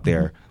that out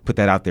there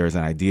as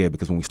an idea,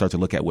 because when we start to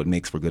look at what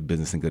makes for good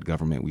business and good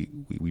government,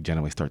 we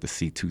generally start to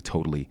see two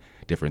totally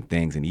different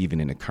things. And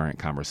even in the current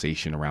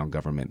conversation around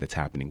government that's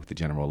happening with the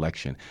general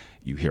election,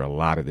 you hear a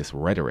lot of this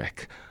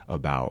rhetoric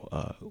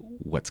about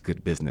what's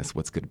good business,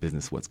 what's good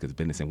business, what's good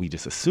business. And we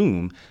just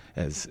assume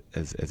as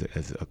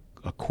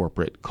a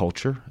corporate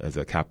culture, as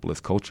a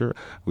capitalist culture,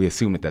 we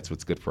assume that that's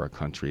what's good for our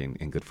country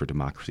and good for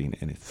democracy,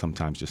 and it's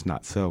sometimes just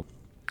not so.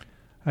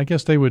 I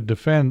guess the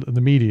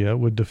media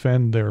would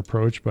defend their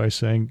approach by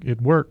saying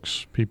it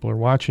works. People are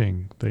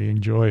watching. They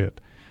enjoy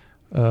it.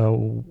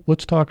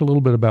 Let's talk a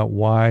little bit about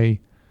why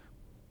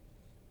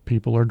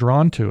people are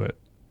drawn to it.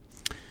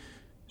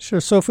 Sure.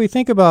 So if we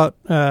think about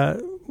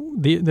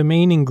the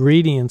main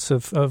ingredients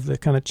of the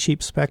kind of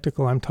cheap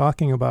spectacle I'm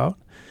talking about,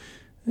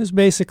 is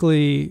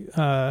basically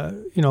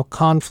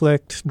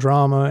conflict,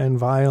 drama, and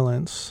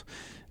violence.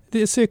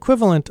 It's the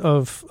equivalent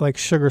of like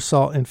sugar,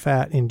 salt, and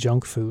fat in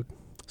junk food.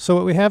 So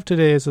what we have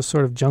today is a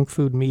sort of junk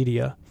food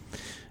media.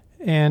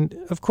 And,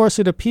 of course,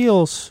 it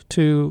appeals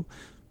to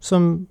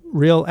some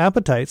real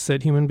appetites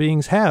that human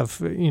beings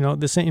have, in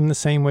the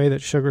same way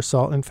that sugar,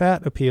 salt, and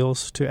fat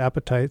appeals to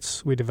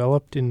appetites we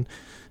developed in,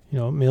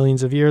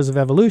 millions of years of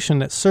evolution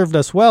that served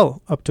us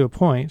well up to a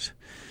point.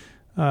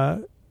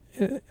 Our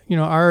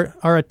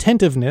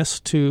attentiveness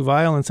to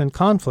violence and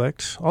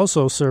conflict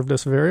also served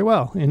us very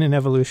well in an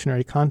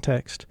evolutionary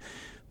context.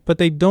 But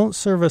they don't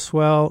serve us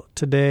well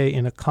today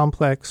in a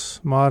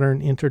complex,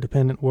 modern,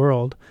 interdependent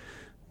world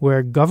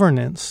where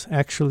governance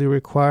actually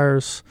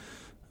requires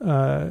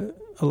a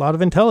lot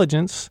of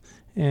intelligence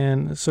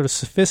and sort of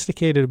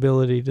sophisticated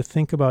ability to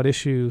think about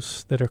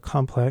issues that are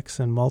complex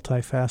and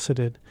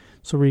multifaceted.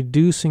 So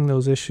reducing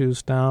those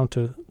issues down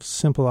to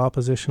simple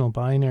oppositional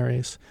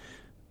binaries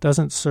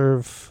doesn't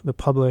serve the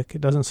public.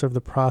 It doesn't serve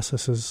the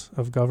processes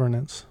of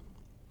governance.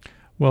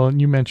 Well,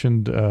 and you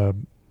mentioned,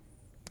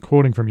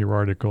 quoting from your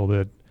article,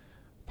 that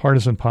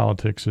partisan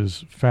politics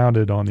is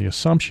founded on the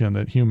assumption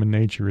that human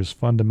nature is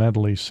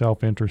fundamentally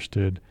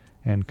self-interested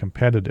and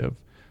competitive.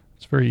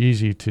 It's very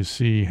easy to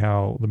see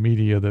how the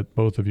media that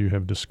both of you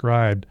have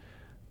described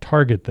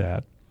target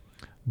that.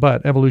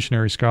 But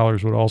evolutionary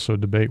scholars would also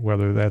debate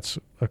whether that's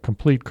a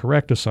complete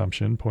correct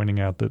assumption, pointing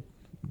out that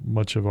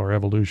much of our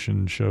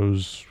evolution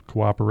shows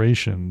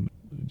cooperation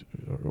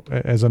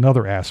as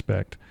another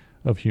aspect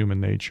of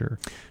human nature.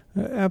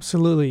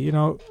 Absolutely.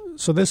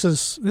 So this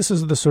is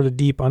the sort of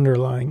deep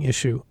underlying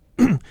issue.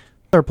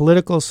 Our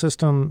political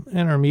system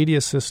and our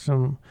media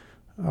system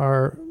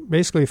are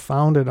basically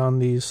founded on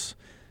these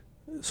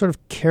sort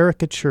of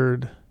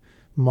caricatured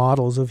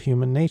models of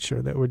human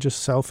nature that we're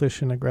just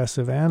selfish and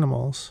aggressive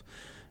animals.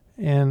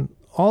 And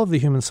all of the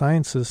human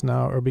sciences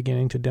now are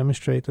beginning to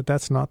demonstrate that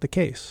that's not the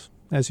case.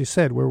 As you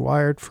said, we're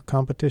wired for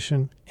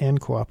competition and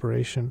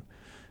cooperation,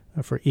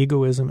 for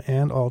egoism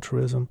and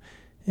altruism.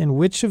 And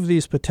which of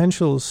these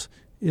potentials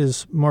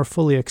is more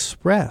fully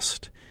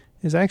expressed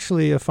is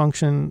actually a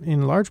function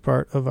in large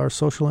part of our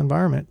social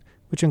environment,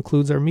 which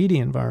includes our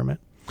media environment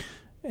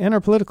and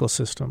our political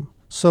system.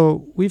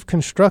 So we've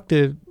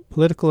constructed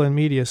political and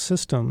media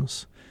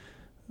systems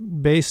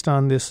based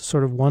on this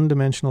sort of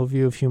one-dimensional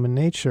view of human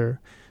nature.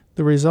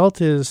 The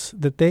result is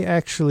that they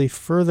actually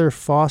further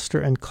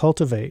foster and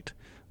cultivate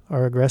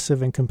our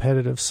aggressive and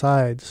competitive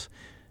sides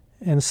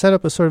and set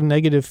up a sort of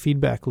negative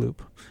feedback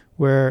loop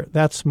where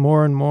that's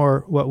more and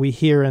more what we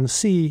hear and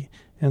see,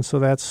 and so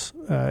that's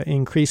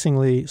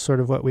increasingly sort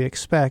of what we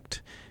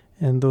expect.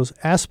 And those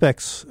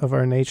aspects of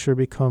our nature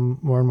become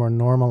more and more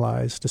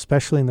normalized,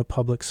 especially in the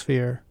public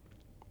sphere.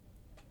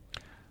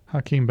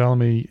 Hakeem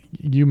Bellamy,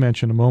 you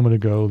mentioned a moment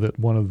ago that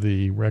one of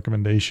the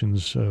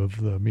recommendations of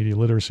the Media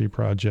Literacy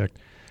Project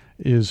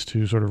is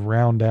to sort of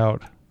round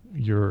out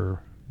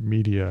your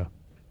media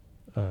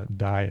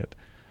diet.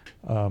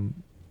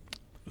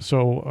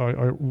 So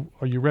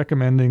are you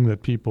recommending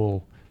that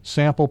people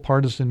sample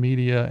partisan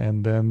media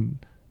and then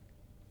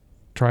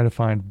try to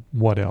find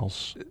what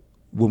else?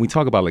 When we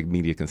talk about like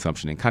media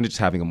consumption and kind of just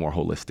having a more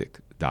holistic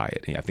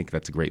diet, I think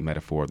that's a great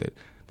metaphor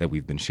that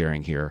we've been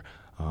sharing here.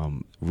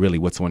 Really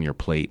what's on your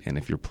plate, and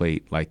if your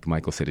plate, like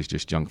Michael said, is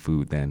just junk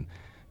food, then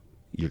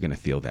you're going to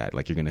feel that.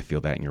 Like you're going to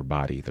feel that in your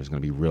body. There's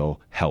going to be real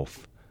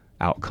health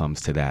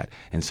outcomes to that.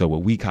 And so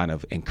what we kind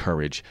of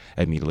encourage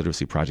at Media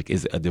Literacy Project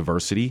is a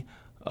diversity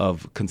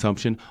of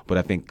consumption, but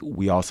I think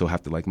we also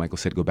have to, like Michael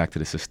said, go back to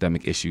the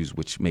systemic issues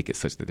which make it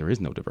such that there is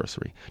no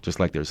diversity.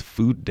 Just like there's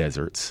food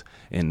deserts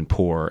in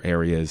poor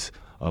areas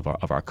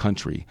of our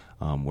country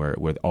where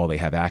all they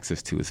have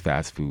access to is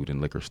fast food and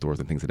liquor stores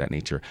and things of that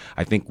nature.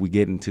 I think we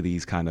get into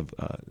these kind of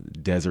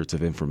deserts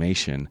of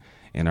information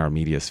in our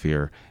media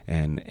sphere,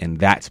 and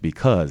that's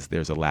because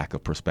there's a lack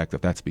of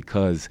perspective. That's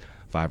because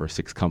 5 or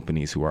 6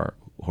 companies who are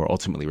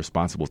ultimately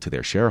responsible to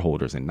their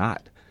shareholders and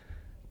not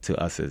to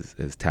us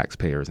as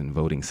taxpayers and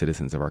voting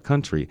citizens of our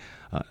country,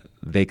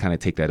 they kind of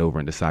take that over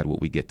and decide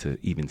what we get to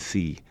even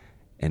see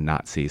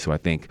not see. So I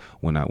think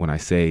when I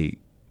say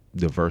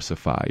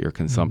diversify your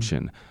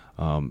consumption,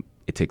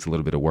 it takes a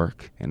little bit of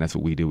work, and that's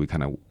what we do.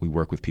 We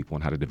work with people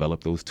on how to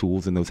develop those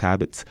tools and those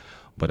habits,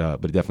 but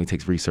it definitely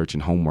takes research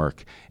and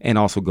homework, and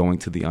also going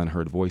to the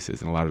unheard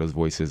voices. And a lot of those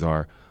voices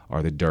are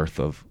the dearth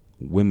of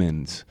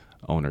women's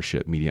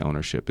ownership, media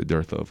ownership, the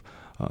dearth of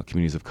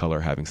communities of color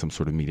having some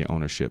sort of media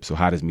ownership. So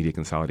how does media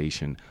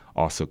consolidation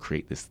also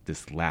create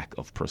this lack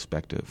of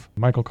perspective?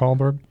 Michael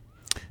Kahlberg?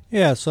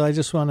 Yeah, so I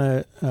just want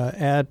to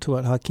add to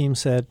what Hakeem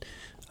said.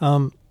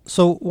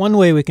 So one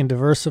way we can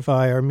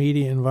diversify our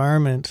media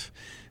environment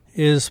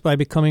is by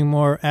becoming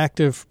more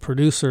active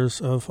producers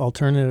of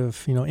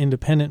alternative,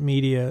 independent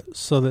media,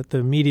 so that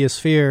the media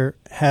sphere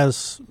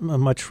has a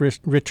much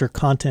richer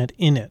content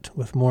in it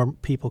with more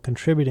people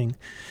contributing.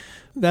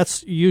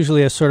 That's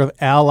usually a sort of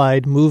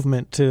allied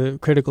movement to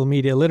critical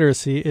media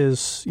literacy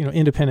is,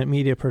 independent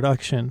media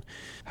production.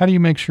 How do you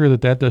make sure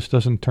that just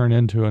doesn't turn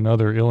into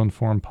another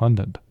ill-informed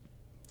pundit?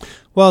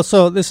 Well,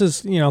 so this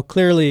is,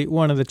 clearly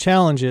one of the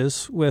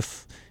challenges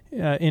with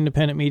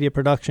independent media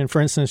production.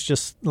 For instance,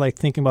 just like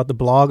thinking about the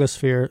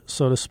blogosphere,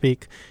 so to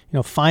speak,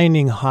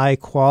 finding high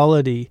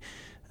quality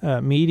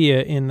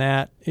media in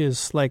that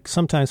is like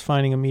sometimes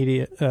finding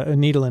a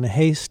needle in a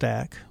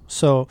haystack.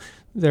 So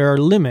there are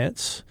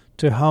limits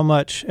to how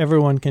much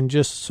everyone can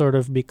just sort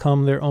of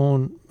become their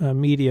own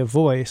media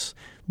voice,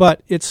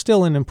 but it's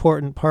still an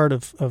important part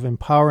of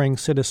empowering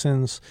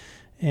citizens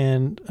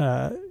and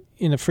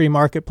in a free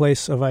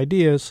marketplace of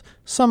ideas,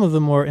 some of the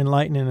more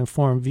enlightened and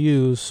informed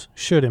views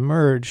should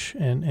emerge,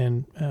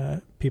 and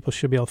people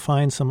should be able to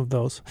find some of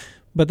those.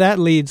 But that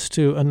leads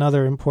to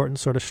another important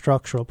sort of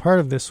structural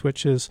part of this,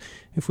 which is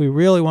if we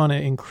really want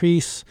to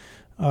increase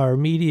our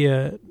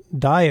media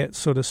diet,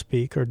 so to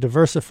speak, or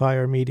diversify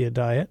our media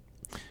diet,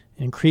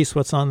 increase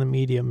what's on the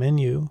media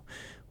menu,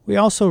 we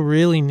also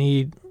really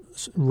need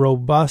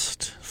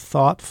robust,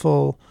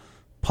 thoughtful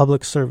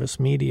public service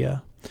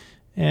media.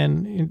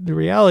 And the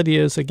reality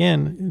is,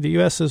 again, the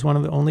U.S. is one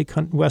of the only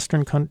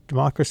Western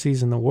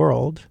democracies in the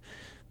world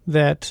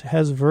that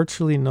has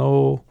virtually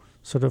no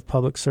sort of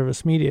public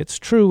service media. It's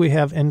true we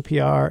have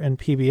NPR and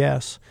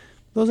PBS.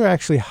 Those are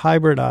actually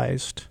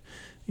hybridized,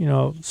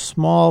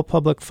 small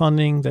public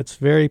funding that's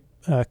very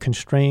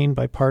constrained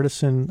by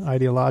partisan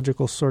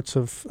ideological sorts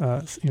of,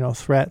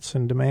 threats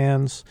and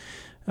demands,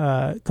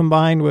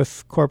 combined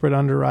with corporate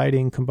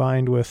underwriting,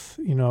 combined with,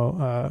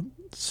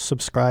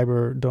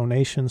 subscriber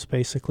donations,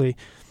 basically.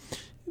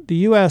 The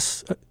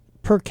U.S.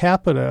 per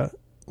capita,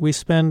 we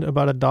spend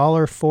about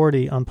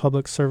 $1.40 on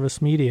public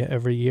service media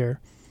every year.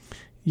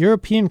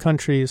 European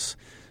countries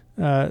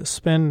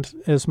spend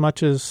as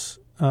much as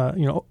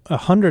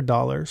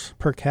 $100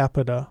 per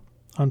capita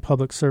on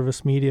public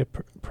service media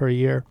per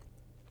year.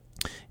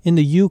 In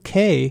the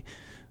UK,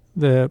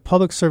 the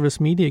public service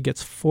media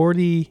gets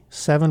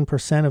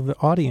 47% of the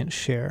audience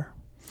share.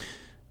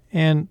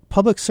 And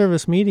public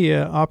service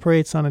media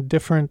operates on a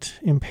different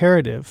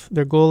imperative.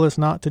 Their goal is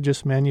not to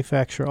just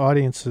manufacture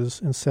audiences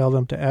and sell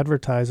them to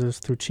advertisers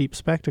through cheap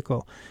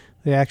spectacle.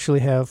 They actually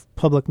have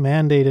public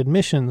mandated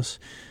missions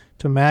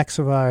to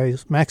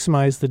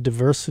maximize the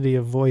diversity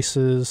of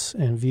voices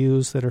and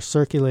views that are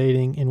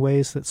circulating in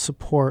ways that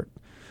support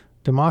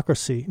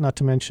democracy, not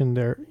to mention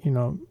their,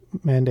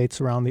 mandates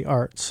around the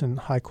arts and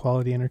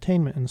high-quality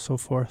entertainment and so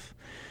forth.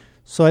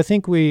 So I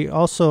think we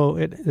also,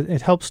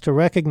 it helps to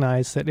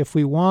recognize that if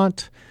we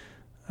want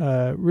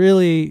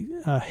really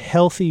a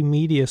healthy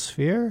media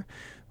sphere,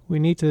 we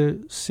need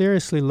to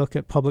seriously look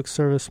at public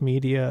service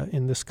media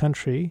in this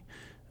country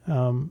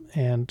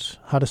and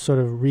how to sort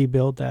of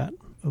rebuild that.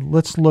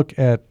 Let's look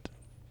at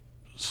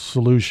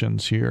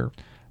solutions here.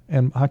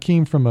 And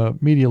Hakeem, from a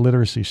media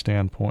literacy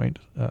standpoint,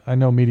 I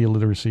know media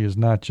literacy is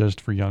not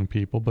just for young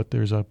people, but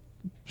there's a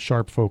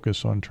sharp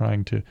focus on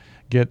trying to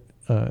get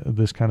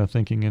this kind of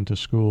thinking into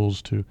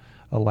schools to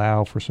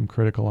allow for some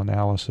critical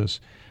analysis.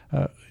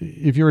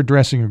 If you're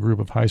addressing a group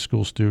of high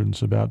school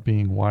students about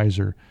being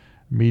wiser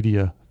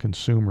media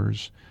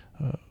consumers,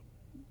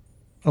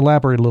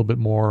 elaborate a little bit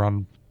more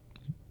on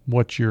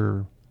what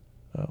are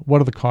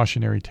the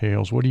cautionary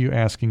tales? What are you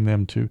asking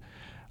them to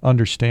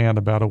understand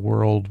about a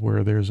world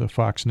where there's a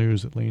Fox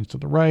News that leans to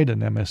the right, an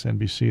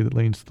MSNBC that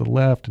leans to the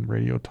left, and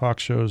radio talk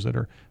shows that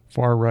are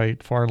far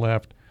right, far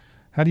left?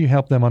 How do you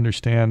help them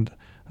understand,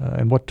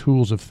 and what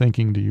tools of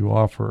thinking do you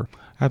offer?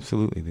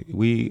 Absolutely.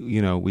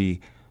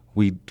 We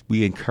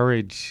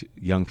encourage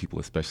young people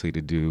especially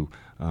to do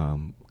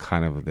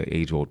kind of the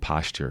age-old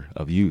posture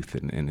of youth,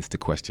 and it's to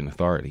question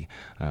authority.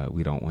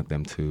 We don't want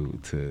them to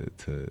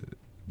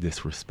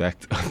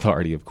disrespect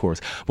authority, of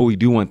course, but we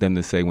do want them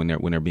to say when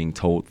they're being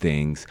told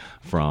things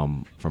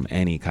from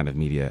any kind of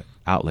media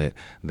outlet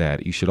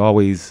that you should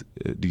always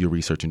do your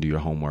research and do your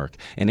homework.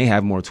 And they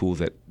have more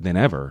tools than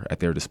ever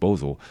at their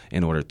disposal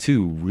in order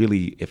to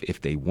really,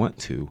 if they want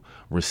to,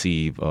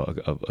 receive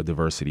a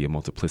diversity, a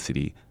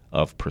multiplicity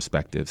of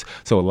perspectives.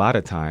 So a lot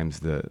of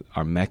times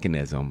our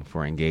mechanism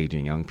for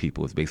engaging young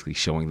people is basically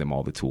showing them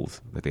all the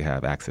tools that they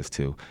have access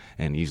to.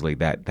 And usually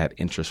that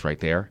interest right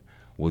there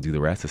will do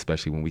the rest,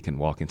 especially when we can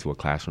walk into a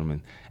classroom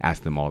and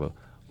ask them all the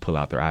pull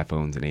out their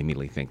iPhones and they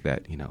immediately think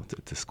that,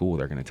 to school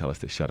they're going to tell us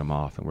to shut them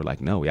off, and we're like,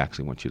 no, we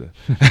actually want you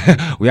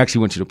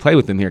to play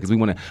with them here, because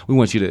we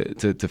want you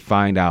to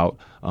find out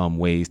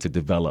ways to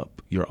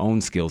develop your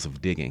own skills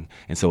of digging.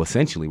 And so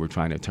essentially we're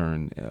trying to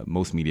turn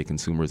most media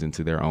consumers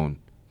into their own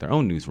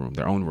newsroom,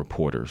 their own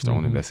reporters, their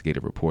own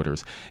investigative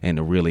reporters, and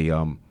to really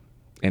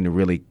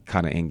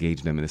kind of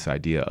engage them in this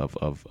idea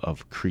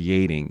of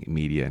creating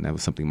media. And that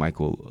was something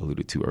Michael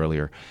alluded to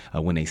earlier.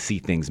 When they see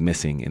things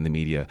missing in the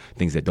media,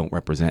 things that don't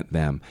represent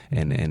them,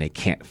 and they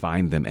can't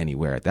find them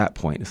anywhere at that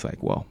point, it's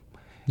like, well,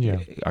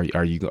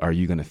 are you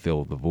going to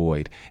fill the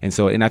void?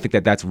 And I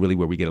think that's really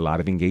where we get a lot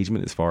of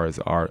engagement as far as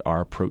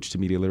our approach to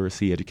media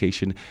literacy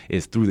education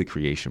is through the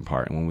creation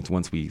part. And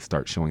once we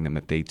start showing them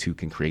that they too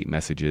can create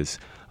messages,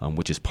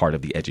 which is part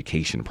of the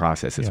education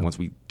process, once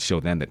we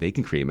show them that they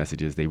can create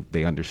messages,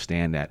 they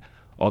understand that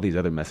all these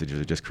other messages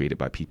are just created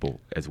by people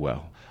as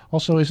well.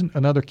 Also, isn't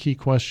another key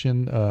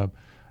question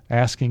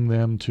asking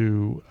them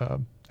to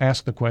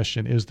ask the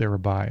question, is there a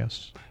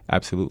bias?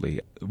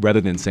 Absolutely.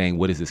 Rather than saying,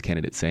 what is this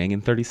candidate saying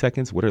in 30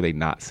 seconds? What are they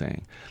not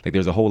saying? Like,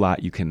 there's a whole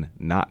lot you can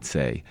not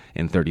say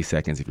in 30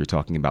 seconds if you're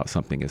talking about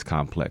something as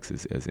complex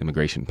as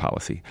immigration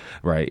policy,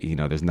 right?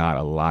 There's not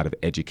a lot of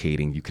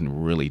educating you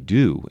can really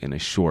do in a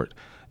short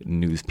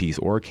news piece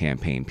or a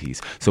campaign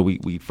piece. So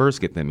we first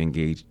get them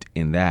engaged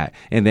in that.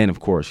 And then, of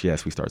course,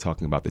 yes, we start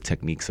talking about the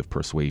techniques of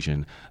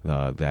persuasion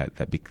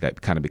that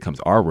kind of becomes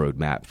our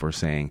roadmap for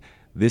saying,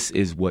 this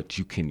is what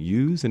you can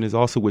use, and is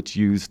also what's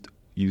used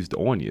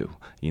on you,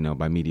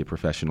 by media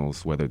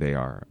professionals, whether they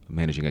are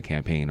managing a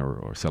campaign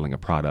or selling a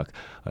product.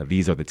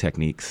 These are the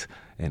techniques,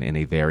 and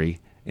they vary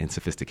in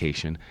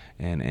sophistication.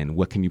 And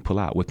what can you pull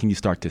out? What can you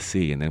start to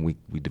see? And then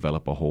we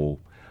develop a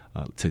whole,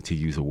 to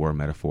use a war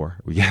metaphor,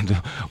 we get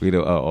a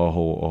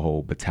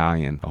whole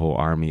battalion, a whole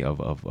army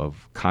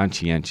of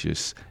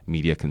conscientious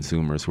media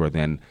consumers who are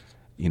then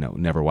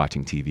never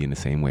watching TV in the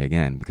same way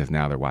again, because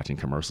now they're watching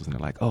commercials and they're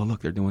like, oh,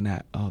 look, they're doing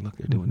that. Oh, look,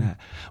 they're doing that.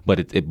 But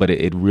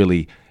it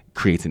really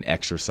creates an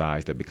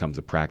exercise that becomes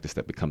a practice,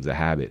 that becomes a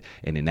habit.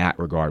 And in that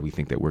regard, we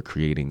think that we're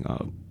creating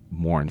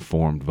more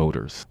informed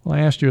voters. Well,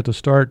 I asked you at the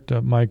start,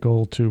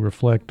 Michael, to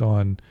reflect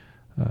on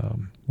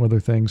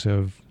whether things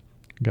have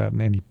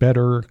gotten any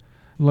better.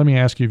 Let me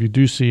ask you if you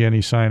do see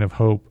any sign of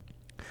hope.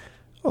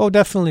 Oh,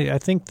 definitely. I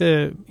think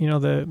the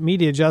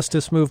media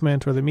justice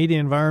movement, or the media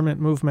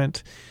environment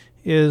movement,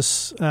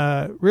 is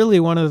really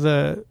one of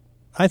the,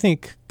 I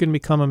think, going to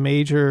become a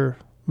major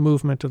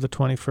movement of the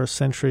 21st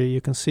century. You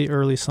can see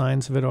early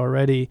signs of it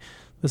already.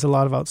 There's a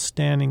lot of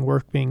outstanding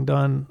work being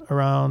done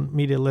around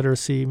media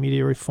literacy,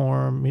 media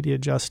reform, media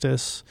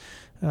justice,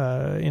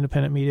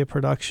 independent media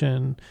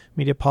production,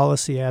 media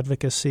policy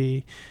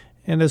advocacy.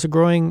 And there's a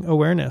growing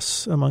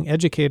awareness among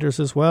educators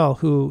as well,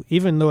 who,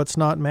 even though it's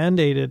not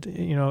mandated,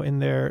 in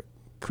their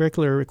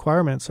curricular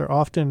requirements, are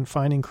often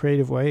finding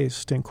creative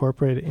ways to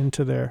incorporate it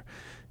into their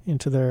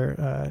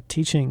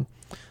teaching.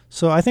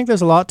 So I think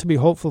there's a lot to be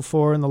hopeful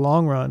for in the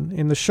long run.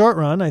 In the short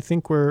run, I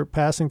think we're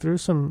passing through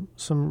some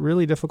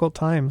really difficult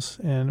times,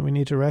 and we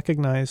need to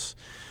recognize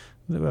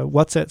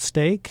what's at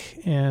stake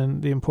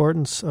and the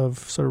importance of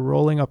sort of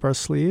rolling up our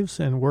sleeves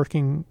and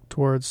working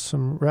towards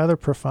some rather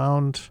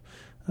profound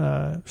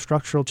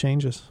structural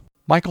changes.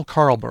 Michael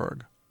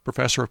Carlberg,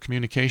 professor of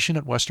communication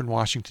at Western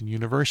Washington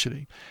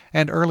University,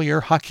 and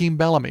earlier Hakeem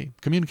Bellamy,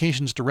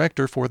 communications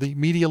director for the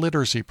Media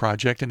Literacy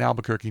Project in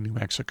Albuquerque, New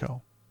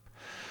Mexico.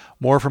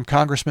 More from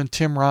Congressman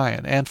Tim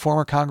Ryan and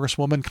former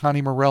Congresswoman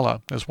Connie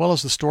Morella, as well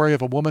as the story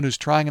of a woman who's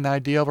trying an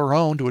idea of her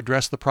own to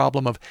address the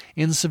problem of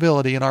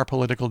incivility in our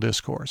political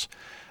discourse,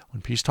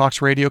 when Peace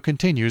Talks Radio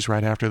continues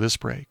right after this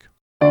break.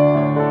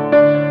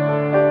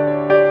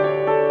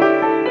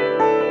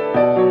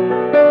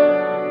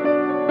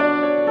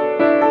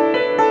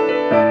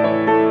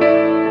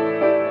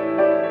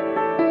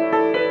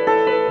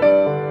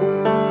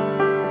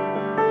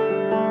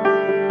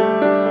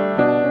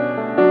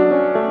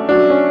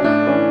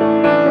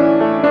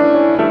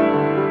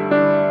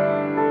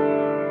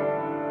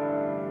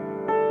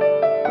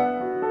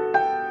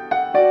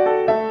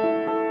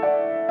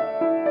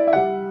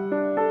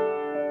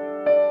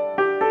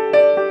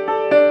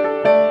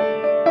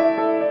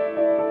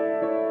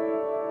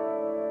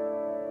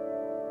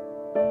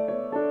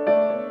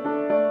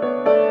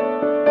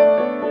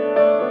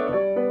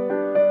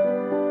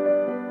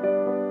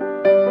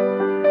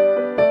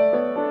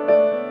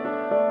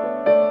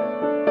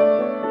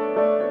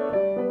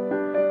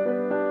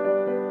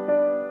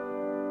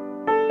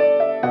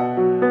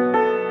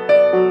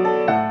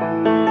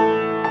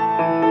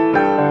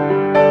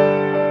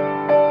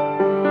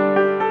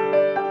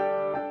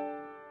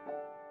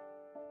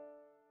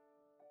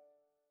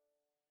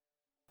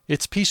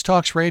 It's Peace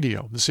Talks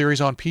Radio, the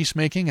series on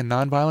peacemaking and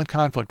nonviolent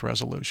conflict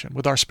resolution,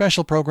 with our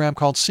special program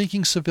called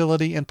Seeking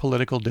Civility in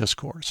Political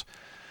Discourse.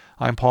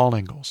 I'm Paul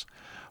Ingalls.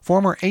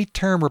 Former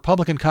 8-term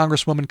Republican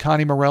Congresswoman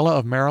Connie Morella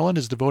of Maryland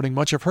is devoting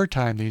much of her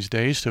time these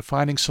days to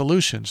finding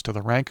solutions to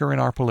the rancor in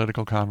our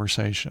political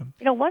conversation.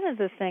 One of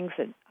the things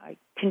that I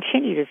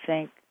continue to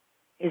think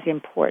is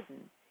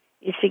important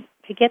is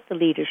to get the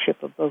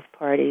leadership of both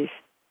parties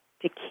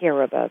to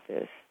care about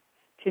this,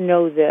 to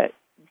know that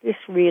this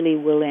really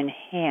will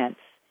enhance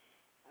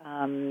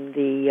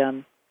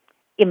the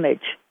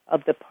image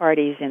of the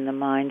parties in the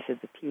minds of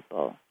the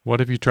people. What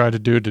have you tried to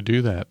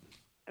do that?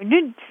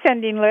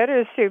 Sending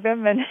letters to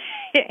them and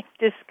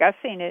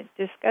discussing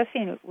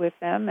it with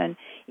them, and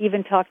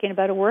even talking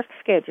about a work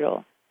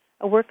schedule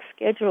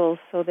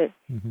so that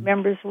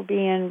members will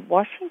be in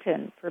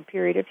Washington for a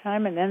period of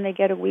time, and then they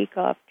get a week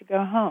off to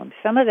go home.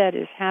 Some of that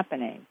is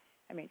happening.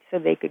 I mean, so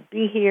they could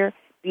be here,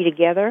 be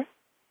together,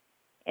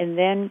 and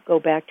then go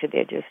back to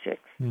their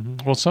districts. Mm-hmm.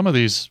 Well, some of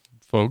these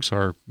folks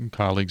are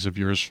colleagues of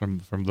yours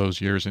from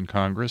those years in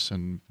Congress,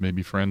 and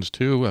maybe friends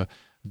too.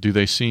 Do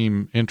they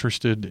seem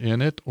interested in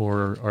it,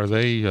 or are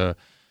they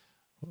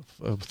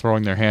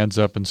throwing their hands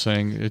up and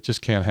saying it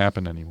just can't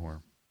happen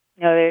anymore?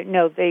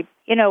 No, they.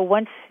 You know,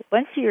 once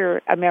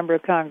you're a member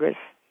of Congress,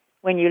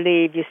 when you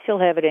leave, you still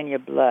have it in your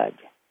blood.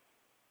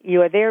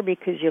 You are there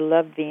because you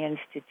love the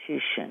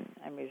institution.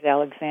 I mean, as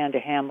Alexander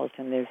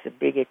Hamilton, there's a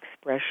big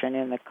expression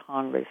in the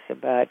Congress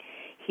about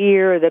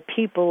here the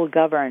people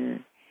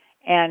govern,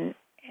 and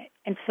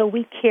so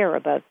we care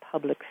about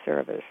public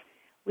service.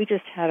 We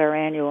just had our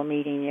annual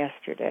meeting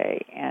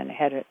yesterday and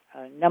had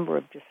a number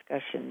of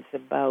discussions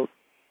about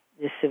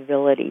the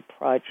Civility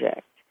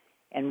Project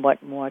and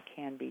what more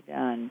can be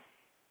done,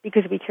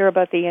 because we care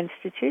about the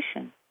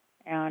institution.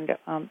 And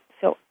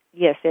so,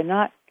 yes,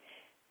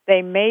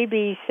 they may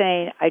be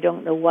saying, I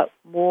don't know what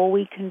more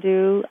we can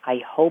do. I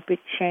hope it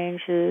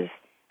changes.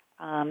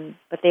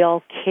 But they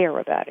all care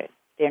about it.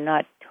 They're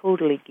not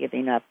totally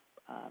giving up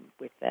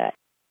with that.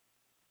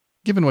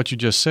 Given what you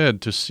just said,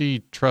 to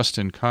see trust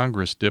in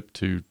Congress dip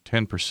to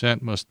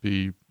 10% must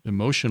be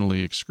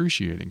emotionally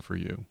excruciating for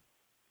you.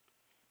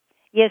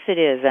 Yes, it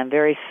is. I'm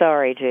very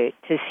sorry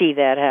to see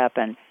that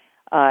happen.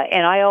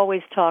 And I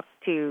always talk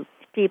to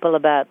people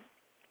about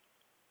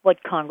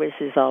what Congress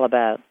is all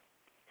about,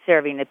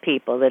 serving the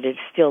people, that it's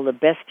still the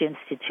best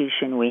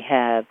institution we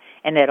have,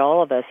 and that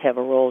all of us have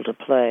a role to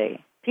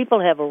play.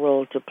 People have a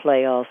role to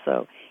play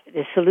also.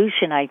 The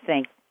solution, I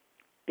think,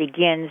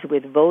 begins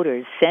with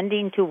voters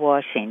sending to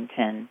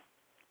Washington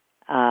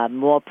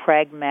more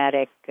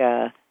pragmatic,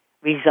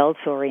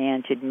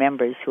 results-oriented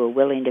members who are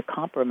willing to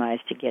compromise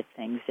to get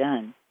things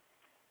done.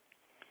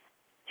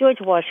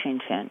 George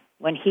Washington,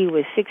 when he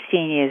was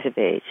 16 years of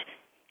age,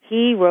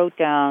 he wrote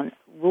down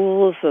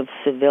rules of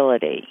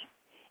civility,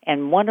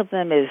 and one of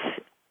them is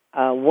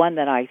one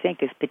that I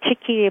think is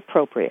particularly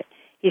appropriate.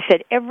 He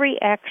said, every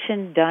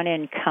action done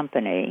in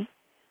company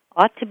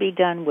ought to be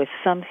done with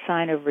some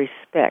sign of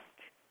respect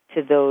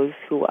to those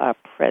who are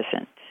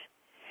present.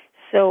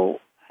 So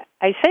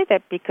I say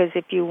that because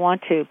if you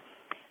want to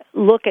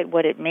look at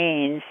what it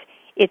means,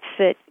 it's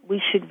that we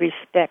should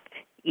respect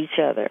each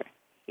other.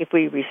 If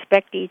we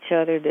respect each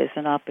other, there's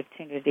an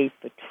opportunity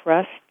for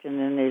trust, and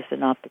then there's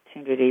an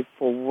opportunity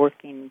for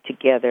working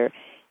together,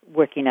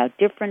 working out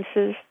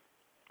differences.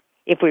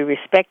 If we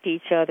respect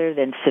each other,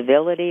 then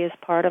civility is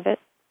part of it.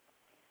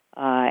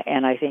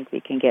 And I think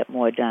we can get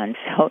more done.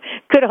 So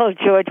good old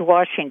George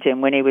Washington,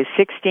 when he was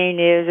 16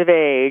 years of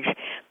age,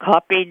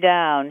 copied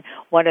down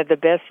one of the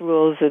best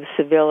rules of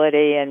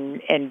civility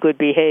and good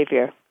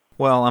behavior.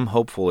 Well, I'm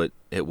hopeful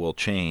it will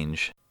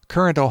change.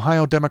 Current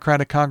Ohio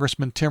Democratic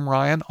Congressman Tim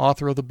Ryan,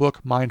 author of the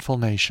book Mindful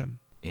Nation.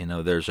 You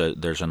know, there's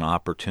an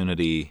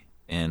opportunity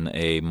in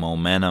a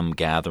momentum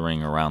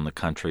gathering around the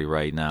country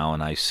right now,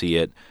 and I see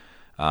it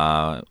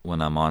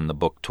when I'm on the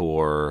book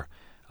tour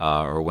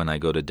or when I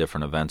go to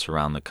different events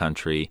around the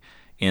country,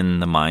 in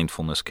the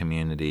mindfulness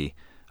community,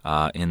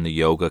 in the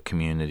yoga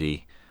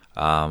community,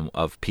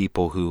 of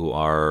people who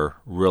are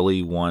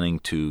really wanting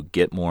to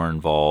get more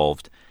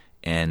involved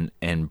and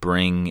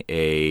bring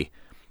a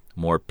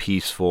more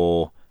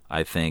peaceful,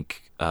 I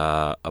think,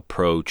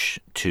 approach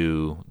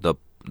to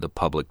the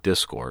public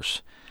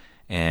discourse,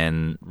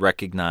 and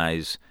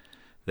recognize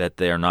that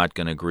they are not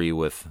going to agree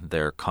with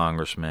their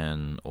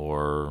congressman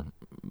or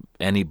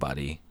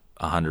anybody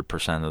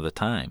 100% of the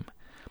time.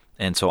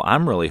 And so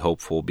I'm really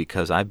hopeful,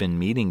 because I've been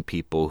meeting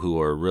people who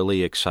are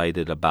really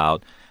excited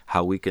about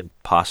how we could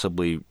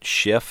possibly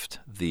shift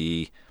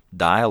the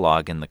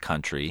dialogue in the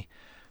country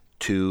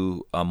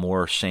to a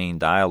more sane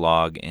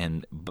dialogue,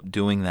 and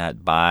doing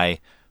that by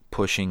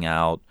pushing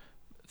out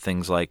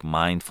things like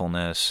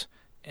mindfulness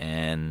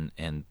and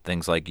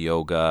things like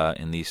yoga,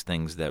 and these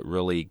things that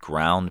really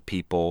ground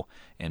people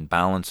and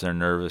balance their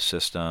nervous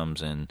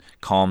systems and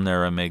calm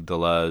their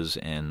amygdalas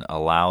and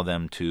allow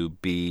them to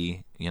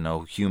be,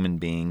 human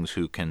beings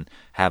who can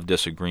have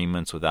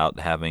disagreements without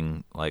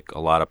having like a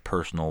lot of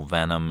personal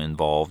venom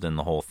involved in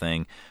the whole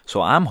thing.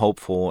 So I'm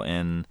hopeful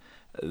in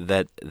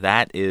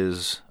that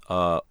is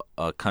a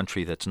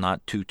country that's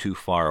not too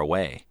far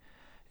away.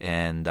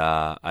 And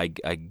I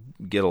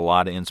get a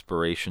lot of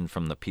inspiration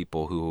from the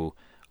people who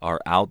are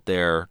out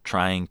there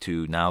trying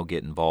to now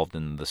get involved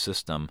in the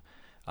system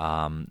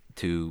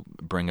to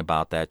bring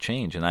about that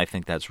change. And I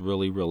think that's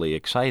really, really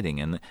exciting.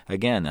 And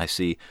again, I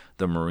see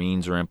the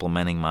Marines are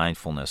implementing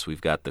mindfulness. We've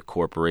got the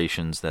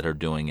corporations that are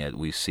doing it.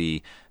 We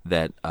see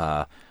that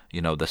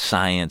the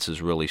science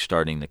is really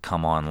starting to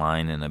come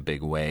online in a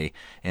big way.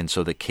 And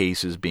so the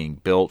case is being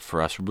built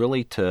for us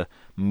really to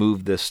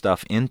move this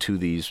stuff into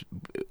these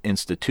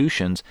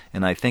institutions.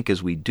 And I think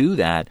as we do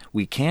that,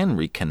 we can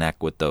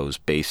reconnect with those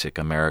basic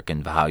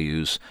American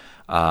values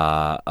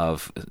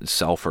of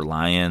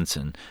self-reliance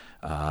and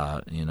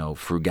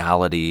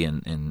frugality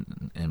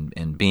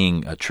and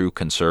being a true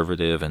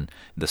conservative, and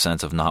the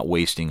sense of not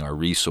wasting our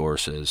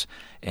resources,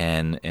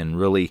 and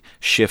really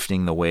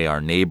shifting the way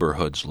our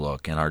neighborhoods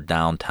look and our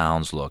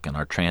downtowns look and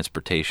our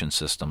transportation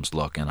systems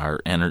look and our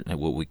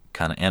what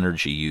kind of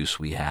energy use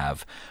we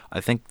have.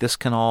 I think this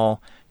can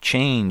all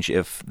change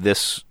if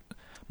this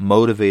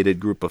motivated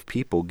group of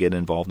people get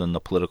involved in the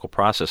political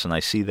process, and I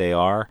see they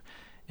are,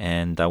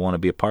 and I want to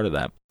be a part of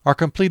that. Our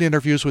complete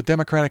interviews with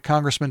Democratic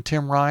Congressman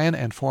Tim Ryan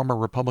and former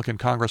Republican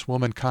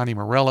Congresswoman Connie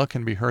Morella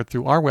can be heard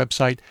through our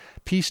website,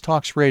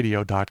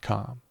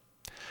 peacetalksradio.com.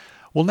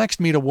 We'll next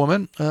meet a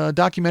woman, a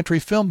documentary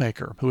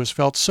filmmaker, who has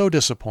felt so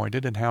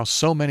disappointed in how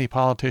so many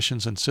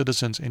politicians and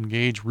citizens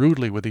engage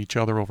rudely with each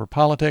other over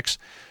politics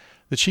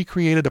that she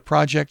created a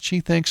project she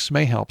thinks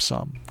may help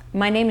some.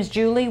 My name is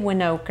Julie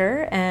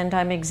Winokur, and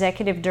I'm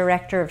Executive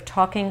Director of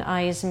Talking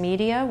Eyes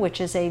Media, which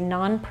is a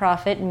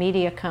nonprofit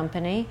media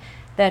company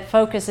that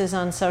focuses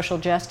on social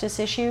justice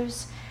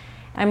issues.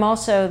 I'm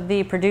also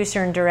the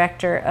producer and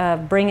director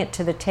of Bring It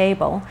to the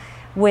Table,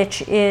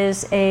 which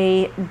is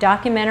a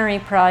documentary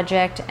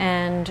project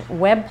and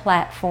web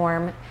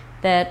platform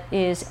that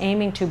is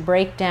aiming to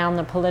break down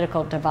the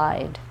political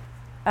divide.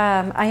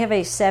 I have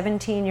a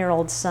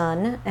 17-year-old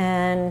son,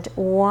 and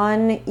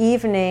one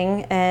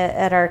evening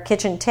at our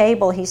kitchen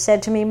table, he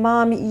said to me,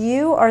 "Mom,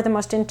 you are the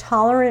most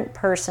intolerant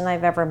person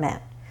I've ever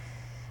met."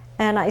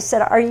 And I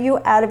said, "Are you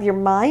out of your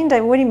mind?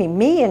 What do you mean,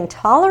 me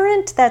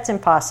intolerant? That's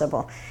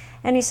impossible."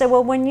 And he said,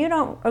 "Well, when you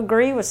don't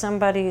agree with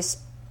somebody's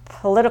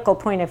political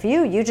point of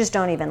view, you just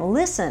don't even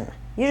listen.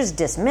 You just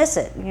dismiss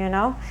it,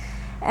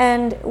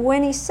 And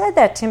when he said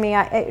that to me,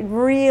 it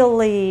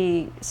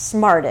really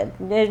smarted.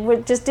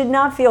 It just did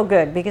not feel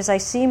good, because I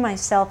see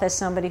myself as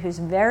somebody who's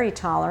very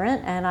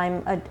tolerant, and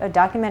I'm a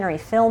documentary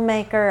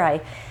filmmaker.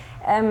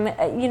 I'm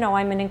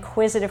an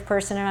inquisitive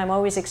person, and I'm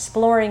always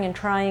exploring and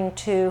trying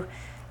to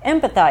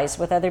empathize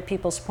with other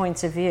people's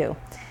points of view.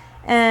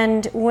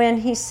 And when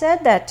he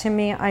said that to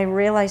me, I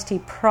realized he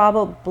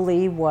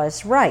probably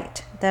was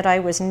right, that I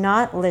was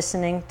not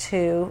listening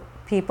to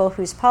people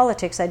whose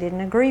politics I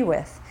didn't agree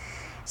with.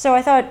 So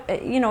I thought,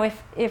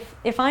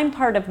 if I'm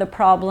part of the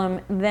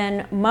problem,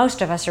 then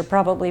most of us are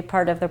probably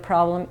part of the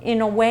problem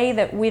in a way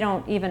that we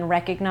don't even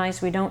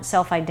recognize, we don't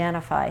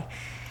self-identify.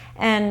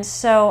 And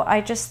so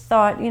I just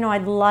thought,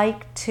 I'd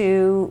love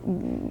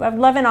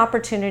an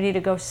opportunity to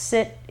go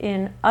sit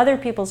in other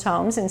people's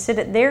homes and sit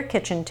at their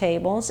kitchen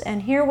tables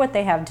and hear what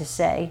they have to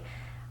say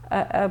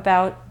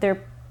about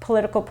their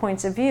political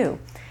points of view.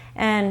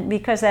 And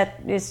because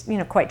that is,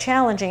 quite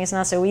challenging, it's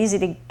not so easy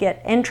to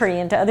get entry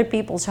into other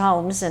people's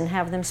homes and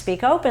have them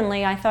speak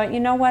openly, I thought,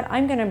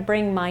 I'm going to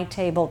bring my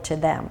table to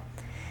them.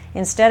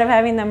 Instead of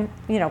having them,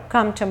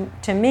 come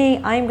to me,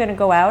 I'm going to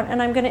go out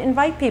and I'm going to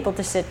invite people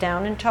to sit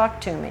down and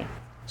talk to me.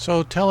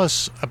 So tell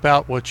us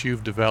about what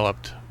you've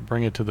developed.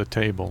 Bring It to the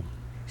Table.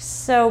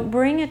 So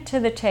Bring It to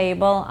the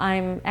Table,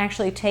 I'm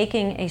actually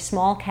taking a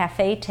small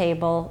cafe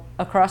table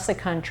across the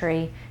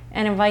country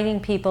and inviting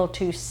people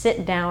to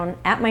sit down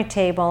at my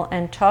table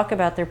and talk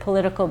about their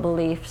political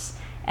beliefs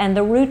and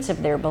the roots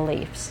of their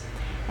beliefs.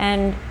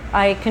 And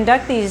I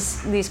conduct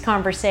these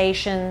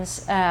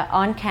conversations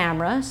on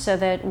camera so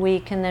that we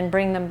can then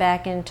bring them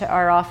back into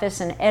our office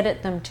and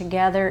edit them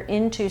together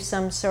into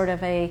some sort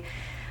of a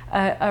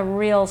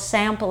real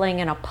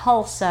sampling and a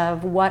pulse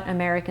of what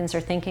Americans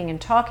are thinking and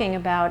talking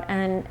about,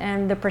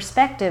 and the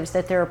perspectives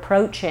that they're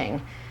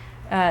approaching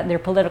their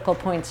political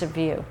points of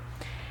view.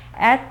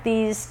 At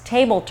these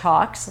table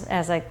talks,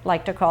 as I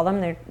like to call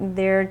them,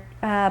 they're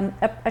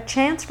a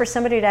chance for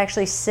somebody to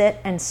actually sit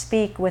and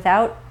speak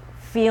without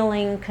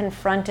feeling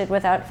confronted,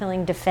 without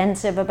feeling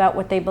defensive about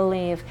what they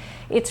believe.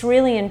 It's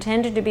really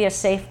intended to be a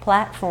safe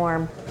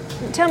platform.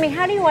 Tell me,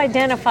 how do you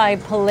identify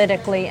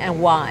politically and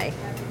why?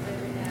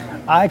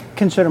 I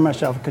consider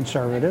myself a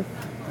conservative.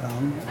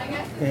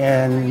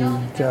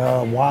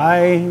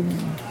 Why?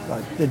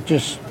 It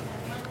just,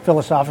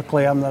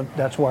 philosophically,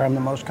 that's where I'm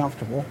the most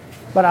comfortable.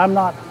 But I'm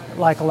not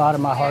like a lot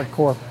of my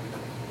hardcore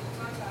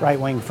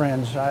right-wing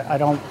friends. I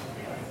don't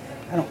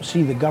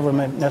see the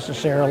government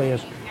necessarily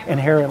as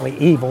inherently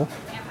evil.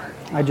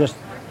 I just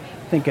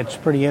think it's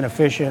pretty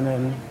inefficient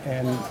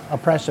and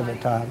oppressive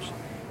at times.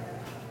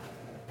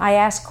 I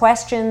ask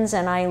questions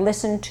and I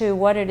listen to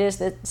what it is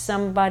that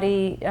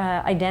somebody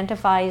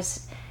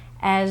identifies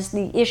as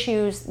the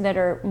issues that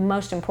are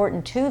most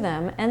important to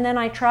them, and then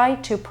I try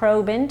to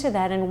probe into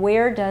that and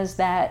where does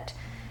that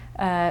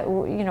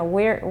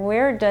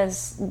where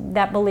does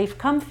that belief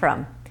come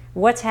from?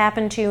 What's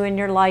happened to you in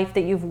your life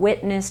that you've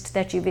witnessed,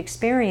 that you've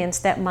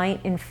experienced, that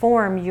might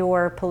inform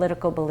your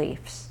political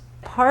beliefs?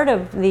 Part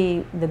of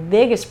the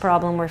biggest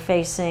problem we're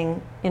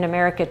facing in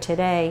America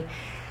today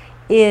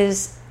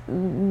is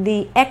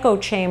the echo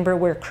chamber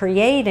we're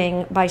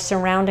creating by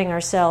surrounding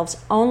ourselves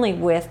only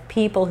with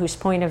people whose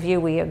point of view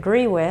we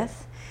agree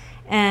with,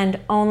 and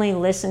only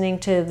listening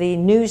to the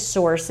news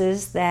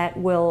sources that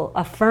will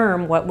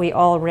affirm what we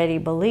already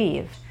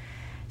believe.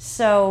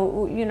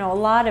 So, a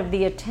lot of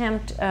the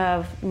attempt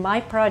of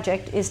my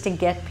project is to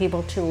get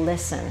people to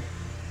listen.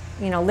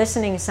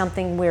 Listening is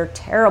something we're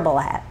terrible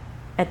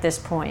at this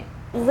point.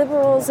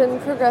 Liberals and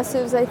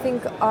progressives, I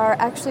think, are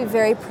actually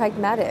very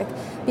pragmatic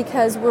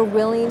because we're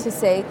willing to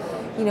say,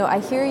 I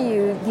hear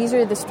you, these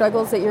are the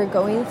struggles that you're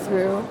going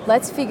through.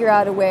 Let's figure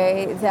out a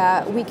way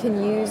that we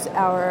can use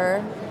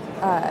our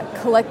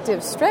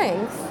collective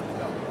strength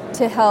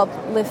to help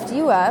lift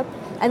you up,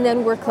 and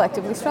then we're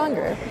collectively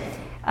stronger.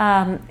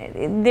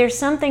 There's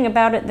something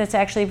about it that's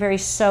actually very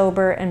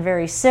sober and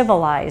very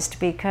civilized,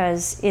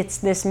 because it's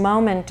this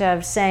moment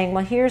of saying,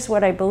 well, here's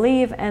what I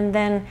believe, and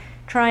then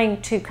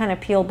trying to kind of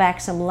peel back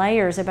some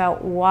layers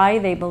about why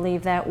they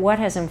believe that, what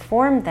has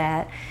informed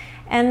that.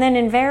 And then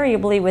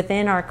invariably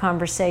within our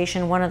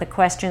conversation, one of the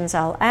questions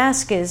I'll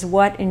ask is,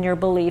 what in your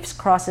beliefs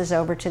crosses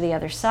over to the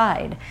other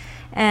side?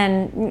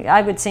 And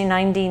I would say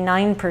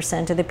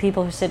 99% of the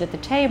people who sit at the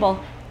table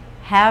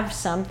have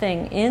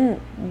something in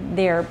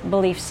their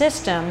belief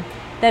system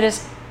that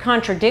is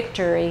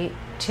contradictory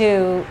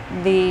to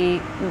the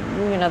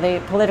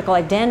political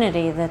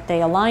identity that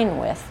they align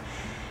with.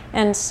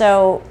 And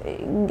so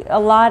a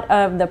lot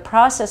of the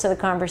process of the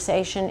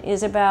conversation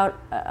is about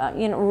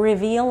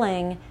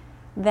revealing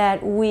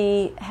that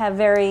we have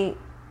very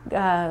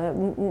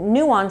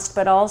nuanced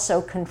but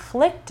also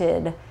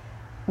conflicted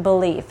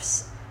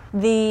beliefs.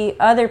 The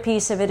other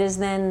piece of it is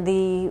then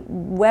the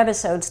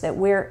webisodes that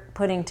we're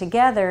putting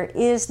together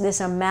is this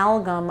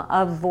amalgam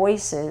of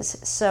voices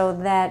so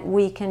that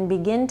we can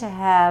begin to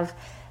have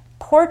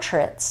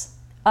portraits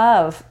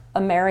of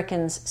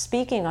Americans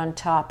speaking on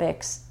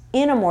topics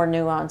in a more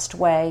nuanced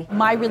way.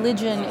 My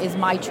religion is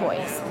my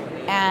choice,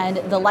 and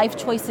the life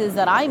choices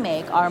that I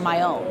make are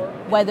my own,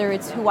 whether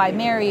it's who I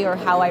marry or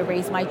how I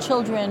raise my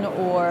children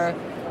or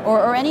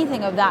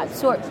anything of that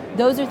sort.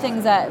 Those are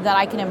things that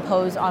I can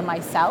impose on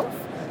myself.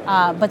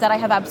 But that I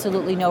have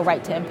absolutely no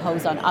right to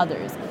impose on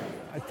others.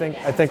 I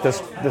think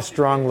the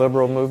strong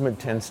liberal movement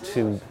tends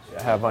to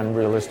have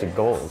unrealistic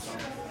goals,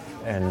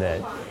 and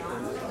that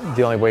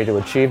the only way to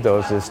achieve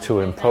those is to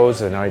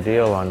impose an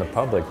ideal on the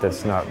public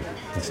that's not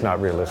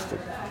realistic.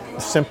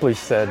 Simply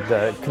said,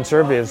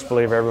 conservatives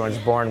believe everyone's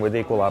born with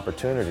equal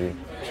opportunity,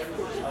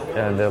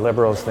 and the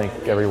liberals think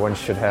everyone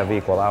should have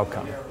equal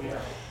outcome.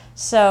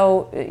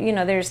 So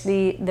there's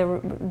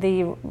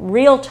the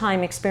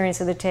real-time experience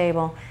of the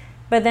table.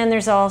 But then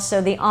there's also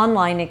the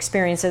online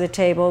experience of the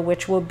table,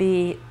 which will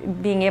be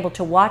being able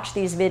to watch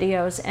these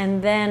videos,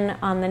 and then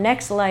on the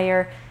next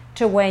layer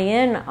to weigh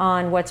in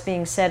on what's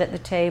being said at the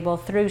table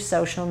through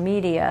social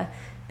media,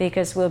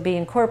 because we'll be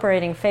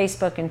incorporating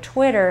Facebook and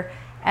Twitter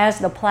as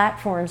the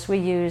platforms we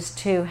use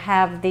to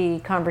have the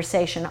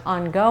conversation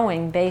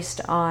ongoing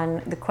based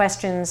on the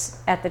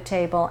questions at the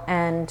table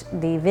and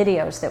the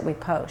videos that we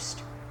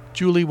post.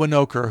 Julie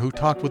Winokur, who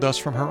talked with us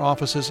from her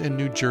offices in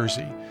New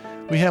Jersey.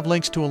 We have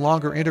links to a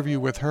longer interview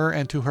with her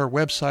and to her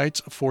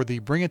websites for the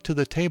Bring It to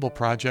the Table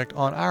project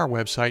on our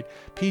website,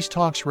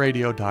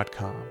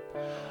 peacetalksradio.com.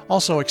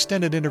 Also,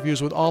 extended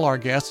interviews with all our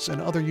guests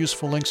and other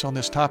useful links on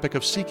this topic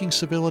of seeking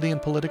civility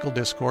and political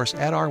discourse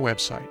at our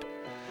website.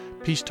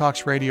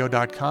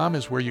 peacetalksradio.com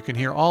is where you can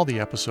hear all the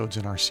episodes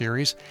in our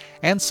series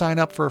and sign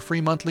up for a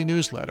free monthly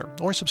newsletter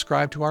or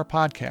subscribe to our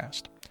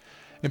podcast.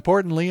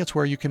 Importantly, it's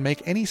where you can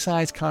make any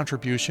size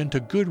contribution to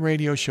Good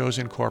Radio Shows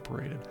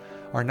Incorporated,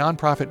 our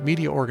nonprofit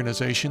media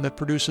organization that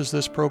produces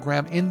this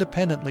program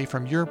independently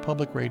from your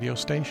public radio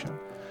station.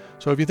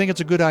 So if you think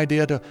it's a good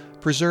idea to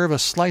preserve a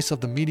slice of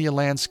the media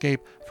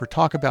landscape for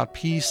talk about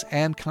peace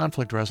and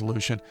conflict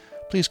resolution,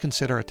 please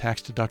consider a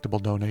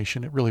tax-deductible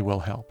donation. It really will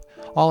help.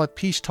 All at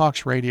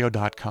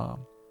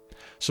peacetalksradio.com.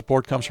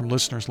 Support comes from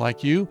listeners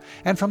like you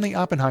and from the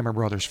Oppenheimer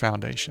Brothers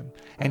Foundation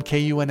and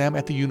KUNM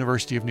at the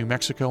University of New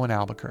Mexico in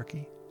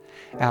Albuquerque.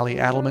 Ali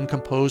Adelman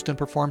composed and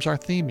performs our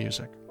theme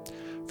music.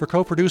 For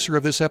co-producer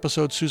of this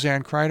episode,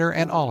 Suzanne Kreider,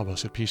 and all of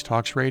us at Peace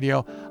Talks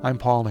Radio, I'm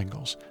Paul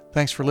Ingalls.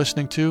 Thanks for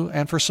listening to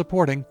and for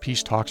supporting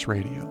Peace Talks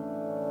Radio.